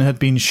opinion had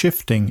been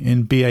shifting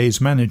in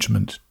BA's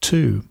management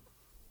too.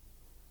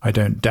 I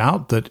don't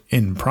doubt that,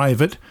 in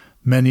private,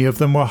 many of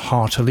them were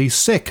heartily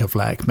sick of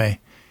Lakme,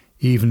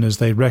 even as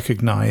they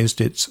recognised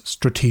its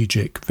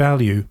strategic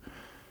value.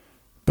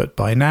 But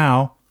by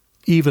now,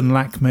 even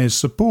Lakme's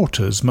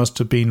supporters must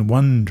have been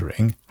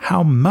wondering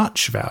how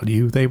much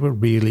value they were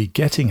really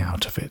getting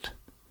out of it.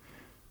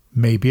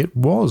 Maybe it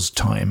was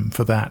time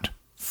for that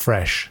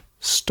fresh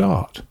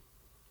start.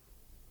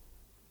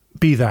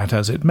 Be that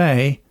as it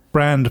may,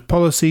 brand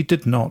policy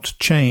did not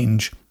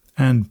change,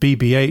 and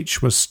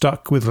BBH was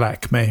stuck with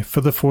Lakme for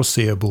the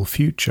foreseeable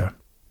future.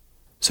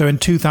 So in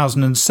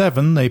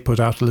 2007 they put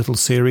out a little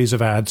series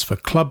of ads for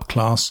Club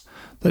Class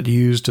that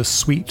used a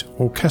sweet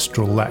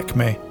orchestral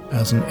Lakme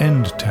as an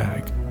end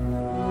tag.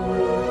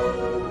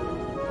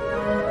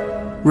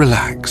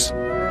 Relax,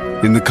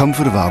 in the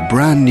comfort of our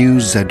brand new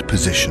Z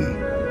position.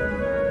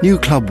 New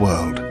Club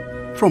World,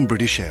 from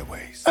British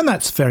Airways. And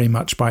that's very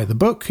much by the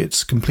book.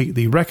 It's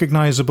completely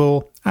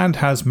recognisable and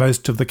has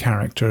most of the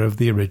character of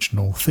the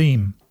original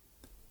theme.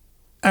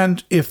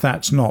 And if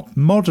that's not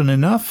modern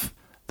enough,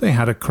 they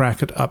had a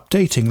crack at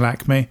updating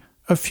Lakme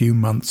a few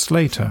months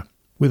later,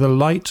 with a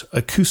light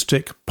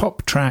acoustic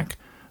pop track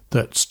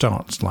that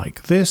starts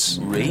like this.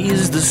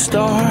 Raise the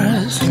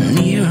stars,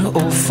 near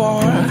or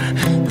far,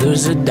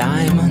 there's a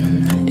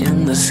diamond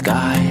in the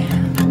sky.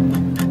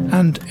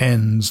 And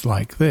ends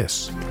like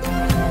this.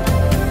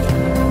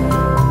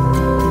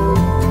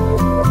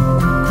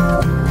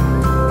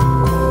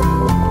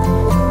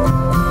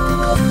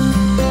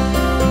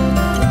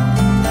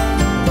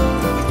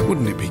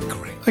 Wouldn't it be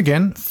great?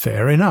 Again,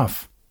 fair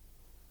enough.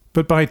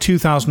 But by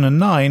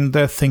 2009,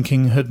 their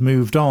thinking had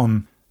moved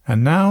on,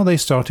 and now they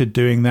started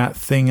doing that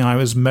thing I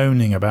was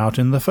moaning about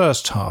in the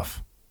first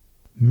half.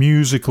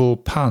 Musical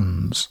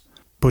puns,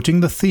 putting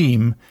the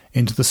theme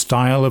into the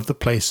style of the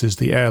places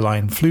the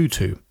airline flew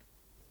to.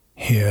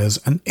 Here's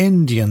an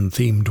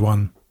Indian-themed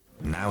one.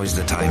 Now is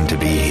the time to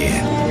be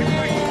here.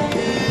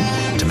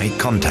 To make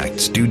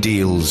contacts, do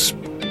deals,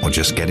 or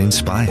just get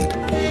inspired.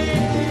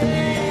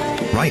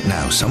 Right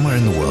now, somewhere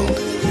in the world,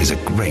 is a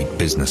great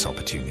business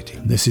opportunity.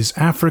 This is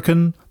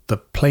African, the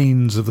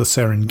plains of the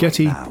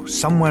Serengeti. Right now,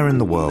 somewhere in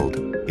the world,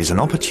 is an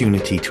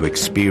opportunity to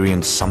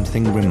experience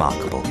something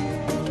remarkable.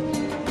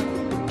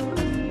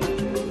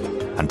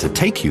 And to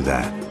take you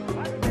there,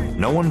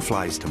 no one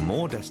flies to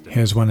more destinations.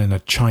 Here's one in a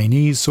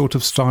Chinese sort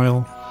of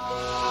style.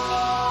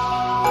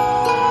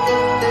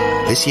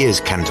 This year's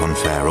Canton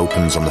Fair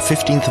opens on the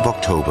 15th of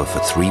October for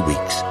 3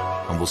 weeks,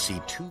 and we'll see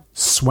two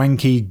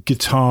swanky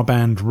guitar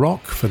band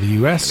rock for the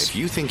US. And if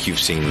you think you've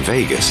seen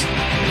Vegas,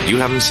 you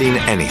haven't seen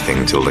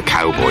anything till the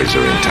Cowboys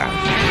are in town.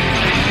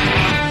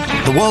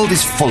 The world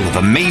is full of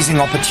amazing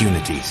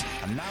opportunities.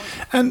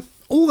 And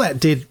all that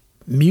did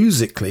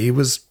musically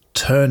was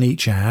turn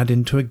each ad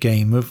into a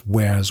game of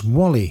Where's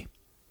Wally?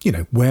 You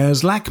know,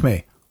 where's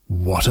Lakme?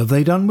 What have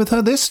they done with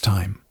her this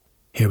time?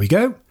 Here we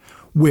go.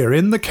 We're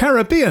in the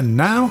Caribbean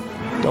now.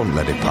 Don't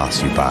let it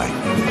pass you by.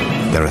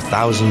 There are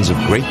thousands of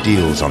great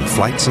deals on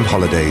flights and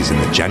holidays in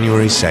the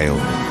January sale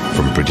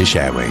from British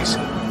Airways.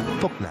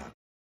 Book now.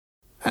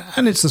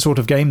 And it's the sort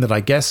of game that I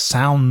guess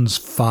sounds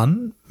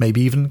fun,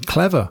 maybe even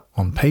clever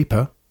on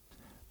paper,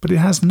 but it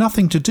has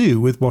nothing to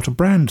do with what a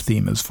brand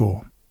theme is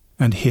for.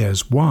 and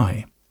here's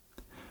why.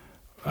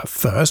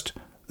 First,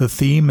 the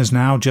theme is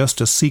now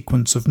just a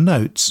sequence of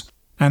notes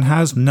and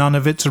has none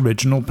of its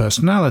original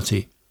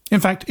personality. In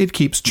fact, it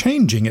keeps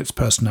changing its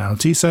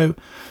personality, so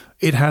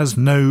it has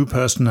no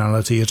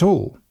personality at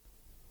all.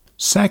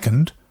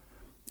 Second,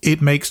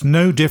 it makes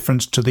no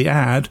difference to the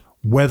ad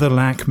whether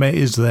Lakme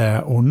is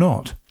there or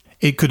not.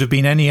 It could have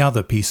been any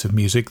other piece of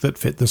music that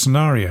fit the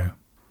scenario.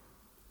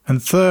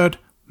 And third,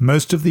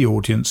 most of the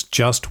audience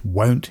just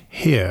won't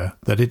hear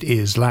that it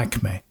is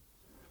Lakme.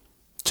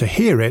 To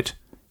hear it,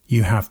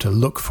 you have to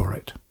look for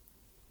it.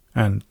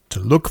 And to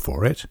look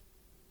for it,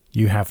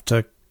 you have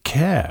to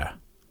care.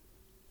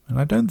 And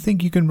I don't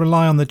think you can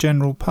rely on the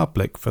general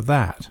public for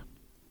that.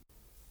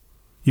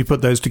 You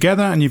put those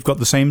together and you've got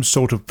the same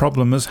sort of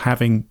problem as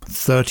having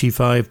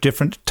 35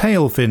 different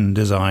tail fin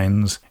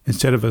designs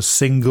instead of a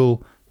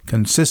single,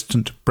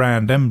 consistent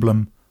brand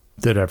emblem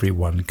that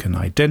everyone can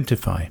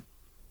identify.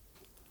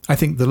 I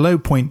think the low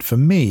point for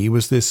me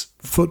was this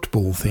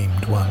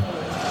football-themed one.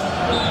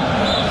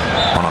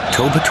 On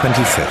October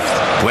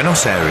 25th,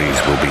 Buenos Aires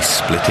will be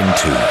split in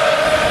two.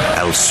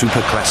 El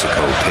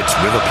Superclásico pits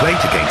River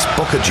Plate against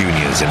Boca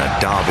Juniors in a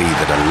derby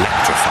that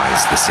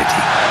electrifies the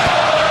city.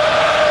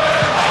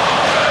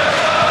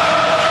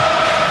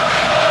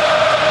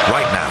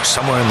 Right now,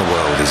 somewhere in the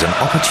world is an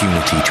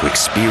opportunity to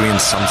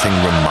experience something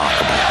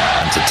remarkable.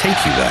 And to take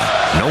you there,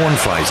 no one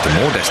flies to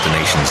more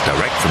destinations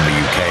direct from the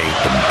UK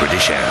than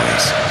British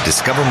Airways.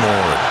 Discover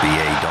more at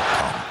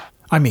ba.com.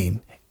 I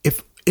mean,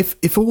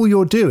 if all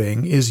you're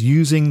doing is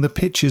using the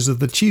pitches of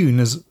the tune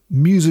as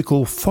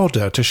musical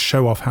fodder to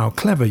show off how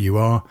clever you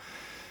are,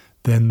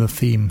 then the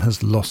theme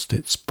has lost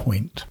its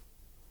point.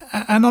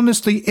 And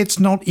honestly, it's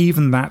not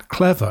even that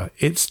clever.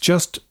 It's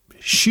just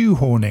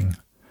shoehorning.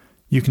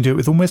 You can do it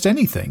with almost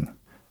anything.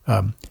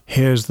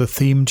 Here's the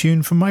theme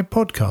tune from my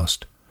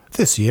podcast.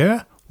 This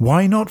year,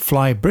 why not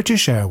fly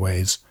British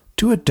Airways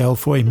to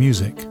Adelphoi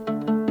Music?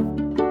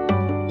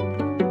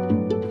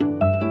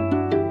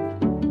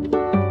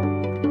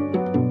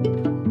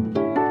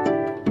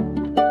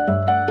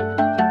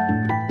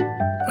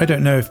 I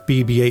don't know if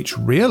BBH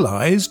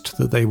realised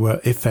that they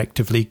were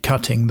effectively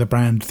cutting the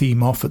brand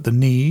theme off at the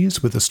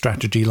knees with a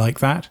strategy like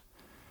that.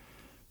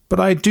 But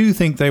I do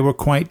think they were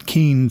quite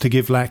keen to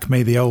give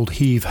Lakme the old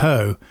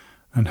heave-ho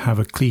and have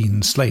a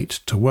clean slate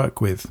to work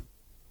with.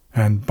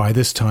 And by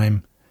this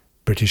time,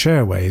 British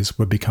Airways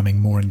were becoming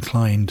more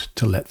inclined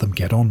to let them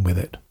get on with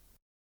it.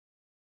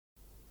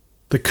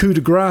 The coup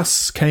de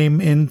grace came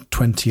in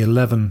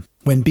 2011,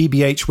 when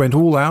BBH went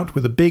all out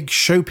with a big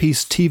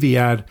showpiece TV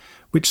ad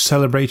which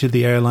celebrated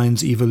the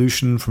airline's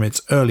evolution from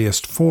its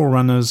earliest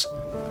forerunners.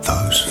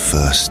 Those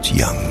first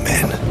young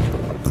men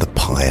were the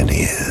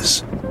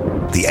pioneers,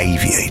 the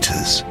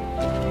aviators,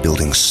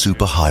 building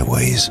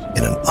superhighways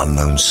in an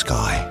unknown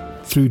sky.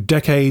 Through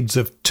decades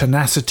of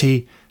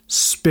tenacity,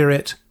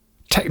 spirit,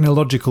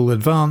 technological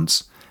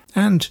advance,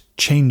 and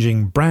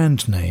changing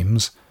brand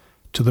names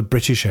to the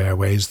British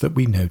Airways that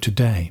we know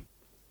today.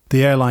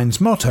 The airline's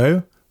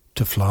motto,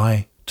 to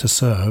fly, to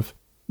serve,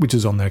 which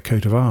is on their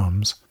coat of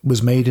arms,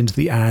 was made into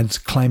the ad's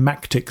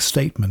climactic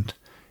statement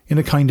in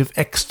a kind of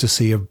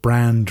ecstasy of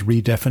brand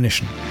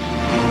redefinition.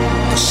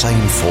 The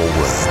same 4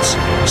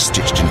 words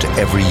stitched into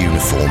every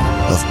uniform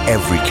of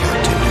every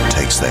captain who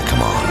takes their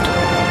command.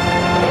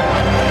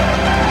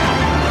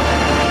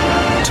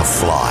 To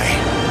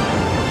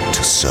fly,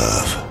 to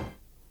serve.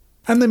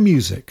 And the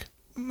music.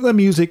 The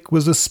music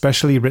was a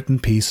specially written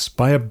piece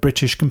by a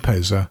British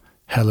composer,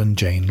 Helen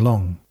Jane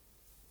Long.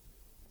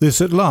 This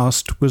at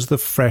last was the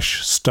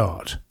fresh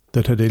start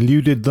that had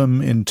eluded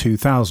them in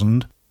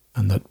 2000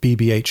 and that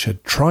BBH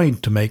had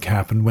tried to make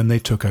happen when they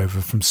took over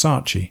from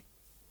Saatchi.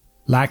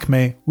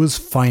 Lakme was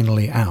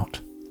finally out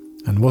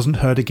and wasn't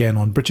heard again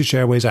on British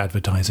Airways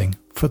advertising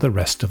for the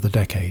rest of the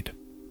decade.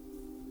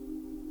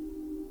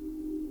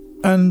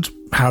 And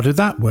how did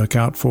that work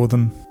out for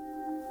them?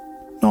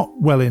 Not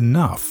well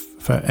enough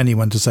for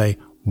anyone to say,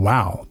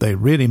 wow, they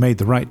really made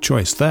the right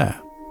choice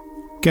there.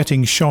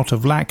 Getting shot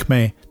of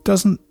Lakme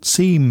doesn't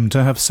seem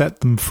to have set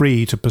them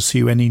free to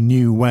pursue any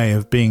new way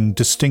of being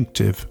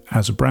distinctive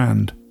as a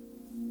brand.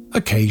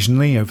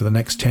 Occasionally, over the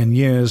next 10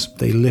 years,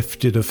 they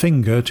lifted a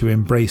finger to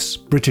embrace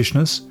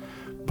Britishness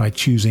by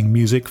choosing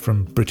music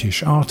from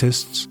British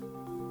artists.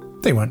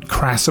 They weren't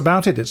crass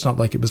about it, it's not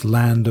like it was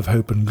Land of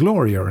Hope and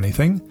Glory or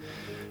anything,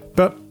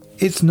 but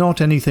it's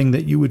not anything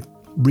that you would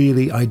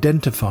really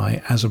identify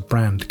as a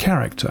brand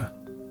character.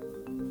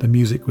 The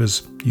music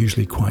was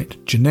usually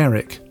quite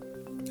generic,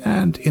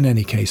 and in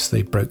any case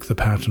they broke the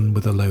pattern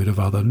with a load of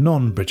other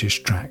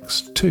non-British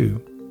tracks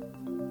too.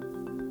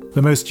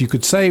 The most you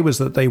could say was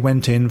that they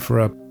went in for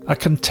a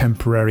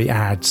contemporary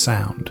ad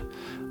sound,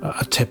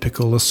 a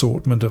typical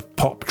assortment of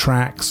pop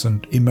tracks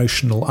and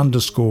emotional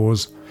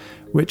underscores,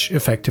 which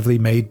effectively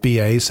made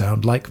BA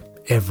sound like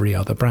every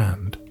other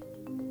brand.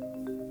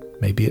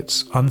 Maybe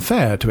it's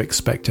unfair to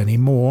expect any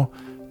more,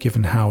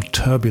 given how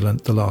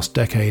turbulent the last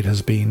decade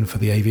has been for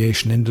the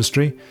aviation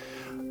industry,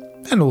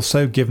 and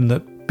also given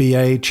that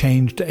BA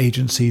changed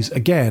agencies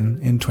again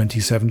in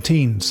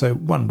 2017, so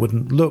one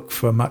wouldn't look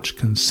for much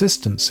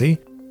consistency.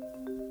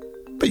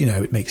 But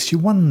it makes you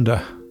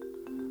wonder,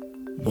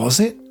 was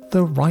it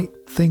the right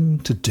thing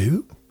to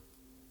do?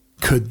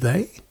 Could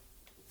they,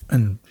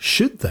 and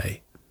should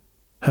they,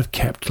 have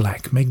kept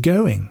Lakme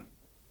going?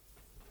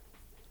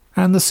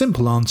 And the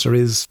simple answer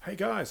is... Hey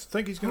guys, I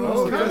think he's going to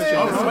ask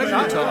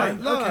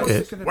the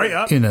question. Wait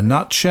up. In a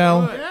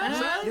nutshell,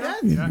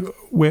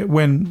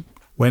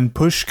 when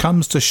push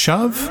comes to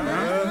shove,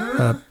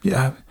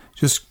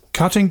 just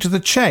cutting to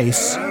the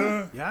chase,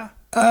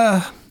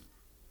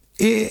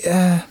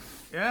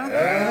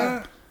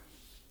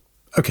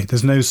 okay,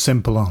 there's no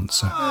simple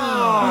answer.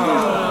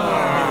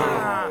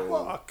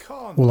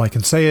 All I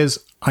can say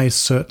is I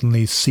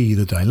certainly see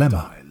the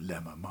dilemma.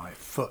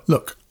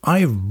 Look,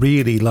 I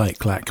really like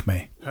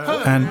Lakme,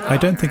 and I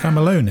don't think I'm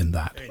alone in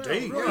that.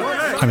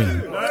 I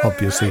mean,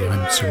 obviously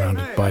I'm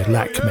surrounded by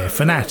Lakme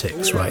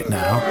fanatics right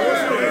now.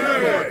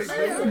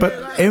 But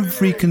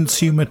every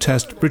consumer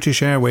test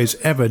British Airways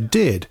ever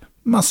did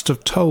must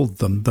have told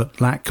them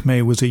that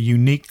Lakme was a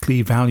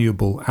uniquely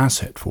valuable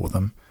asset for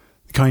them,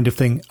 the kind of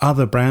thing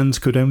other brands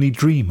could only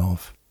dream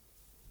of.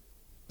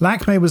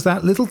 Lakme was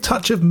that little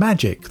touch of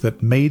magic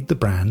that made the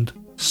brand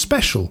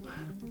special,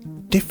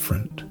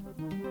 different.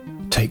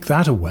 Take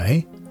that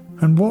away,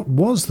 and what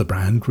was the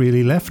brand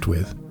really left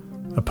with,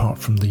 apart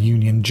from the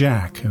Union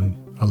Jack and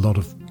a lot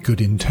of good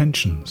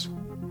intentions?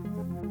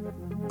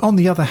 On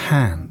the other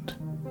hand,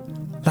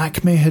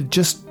 Lakme had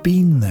just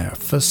been there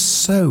for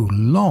so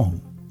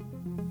long.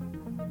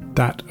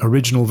 That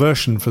original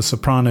version for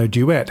soprano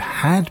duet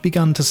had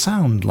begun to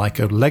sound like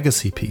a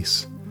legacy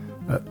piece,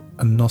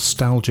 a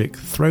nostalgic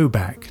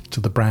throwback to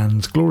the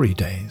brand's glory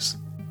days.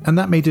 And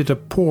that made it a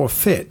poor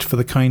fit for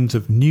the kinds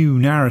of new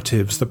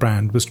narratives the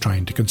brand was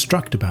trying to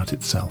construct about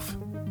itself.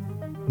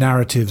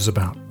 Narratives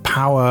about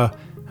power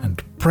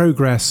and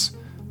progress,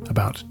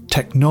 about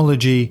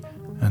technology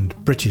and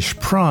British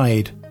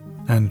pride,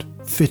 and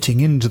fitting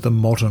into the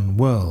modern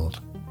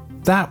world.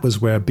 That was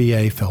where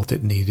BA felt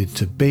it needed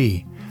to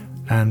be,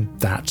 and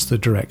that's the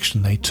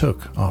direction they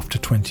took after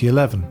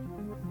 2011.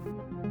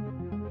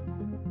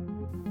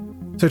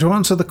 So to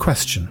answer the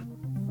question,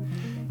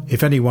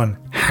 if anyone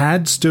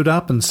had stood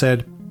up and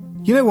said,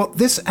 you know what,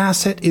 this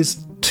asset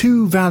is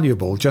too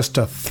valuable just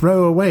to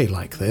throw away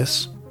like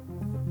this,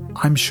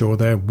 I'm sure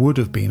there would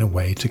have been a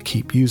way to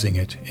keep using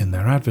it in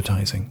their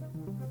advertising.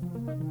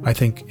 I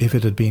think if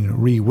it had been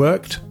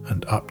reworked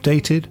and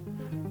updated,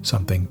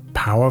 something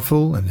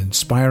powerful and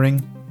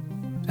inspiring,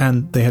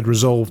 and they had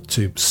resolved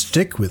to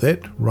stick with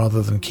it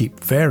rather than keep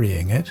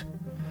varying it,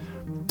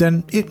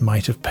 then it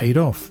might have paid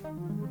off.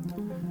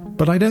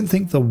 But I don't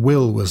think the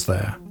will was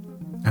there,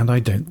 and I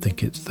don't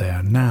think it's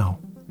there now.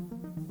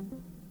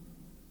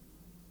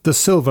 The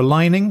silver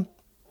lining,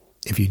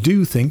 if you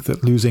do think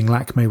that losing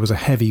Lakme was a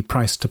heavy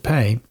price to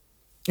pay,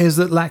 is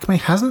that Lakme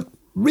hasn't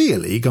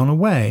really gone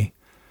away.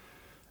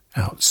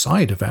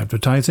 Outside of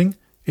advertising,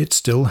 it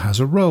still has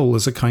a role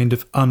as a kind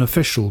of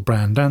unofficial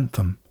brand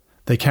anthem.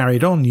 They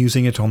carried on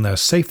using it on their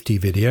safety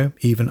video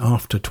even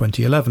after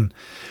 2011,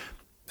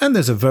 and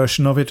there's a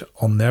version of it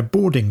on their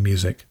boarding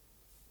music.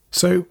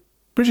 So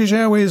British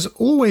Airways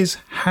always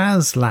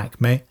has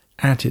Lakme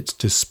at its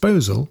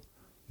disposal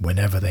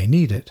whenever they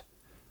need it,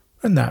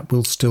 and that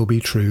will still be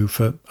true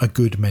for a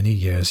good many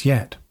years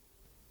yet.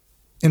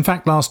 In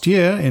fact, last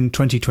year, in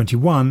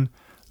 2021,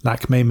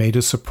 Lakme made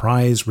a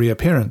surprise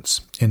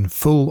reappearance in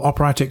full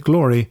operatic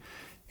glory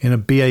in a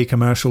BA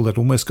commercial that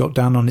almost got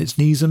down on its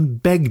knees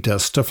and begged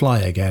us to fly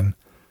again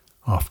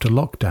after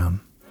lockdown.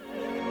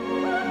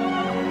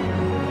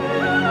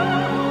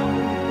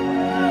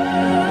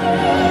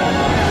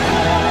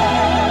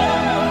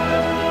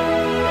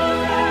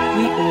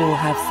 We all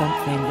have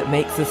something that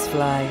makes us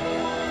fly.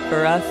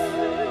 For us,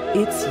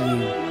 it's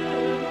you.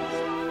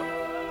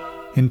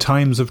 In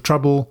times of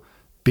trouble,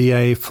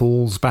 BA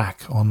falls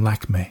back on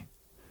Lakme.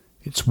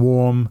 It's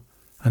warm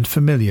and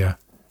familiar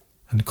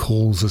and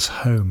calls us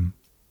home.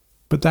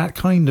 But that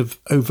kind of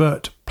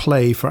overt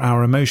play for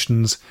our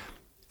emotions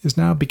is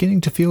now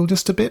beginning to feel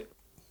just a bit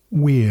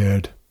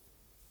weird.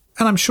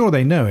 And I'm sure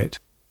they know it.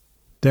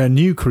 Their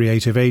new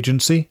creative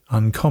agency,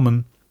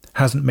 Uncommon,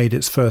 hasn't made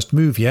its first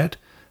move yet,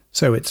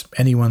 so it's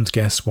anyone's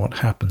guess what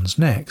happens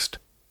next.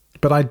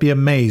 But I'd be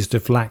amazed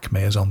if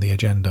Lakme is on the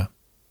agenda.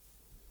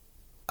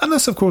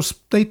 Unless, of course,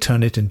 they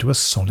turn it into a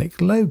Sonic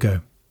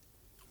logo.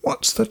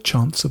 What's the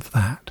chance of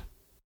that?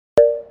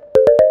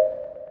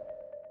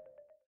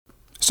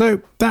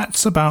 So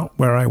that's about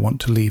where I want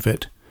to leave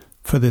it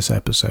for this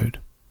episode.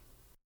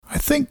 I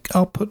think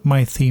I'll put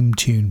my theme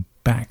tune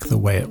back the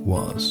way it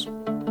was.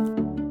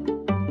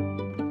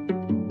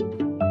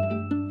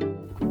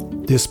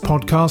 This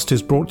podcast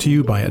is brought to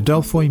you by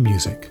Adelphoi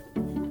Music.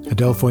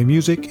 Adelphoi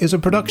Music is a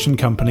production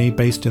company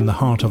based in the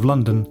heart of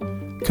London,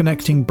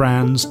 connecting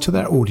brands to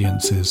their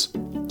audiences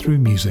through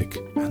music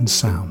and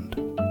sound.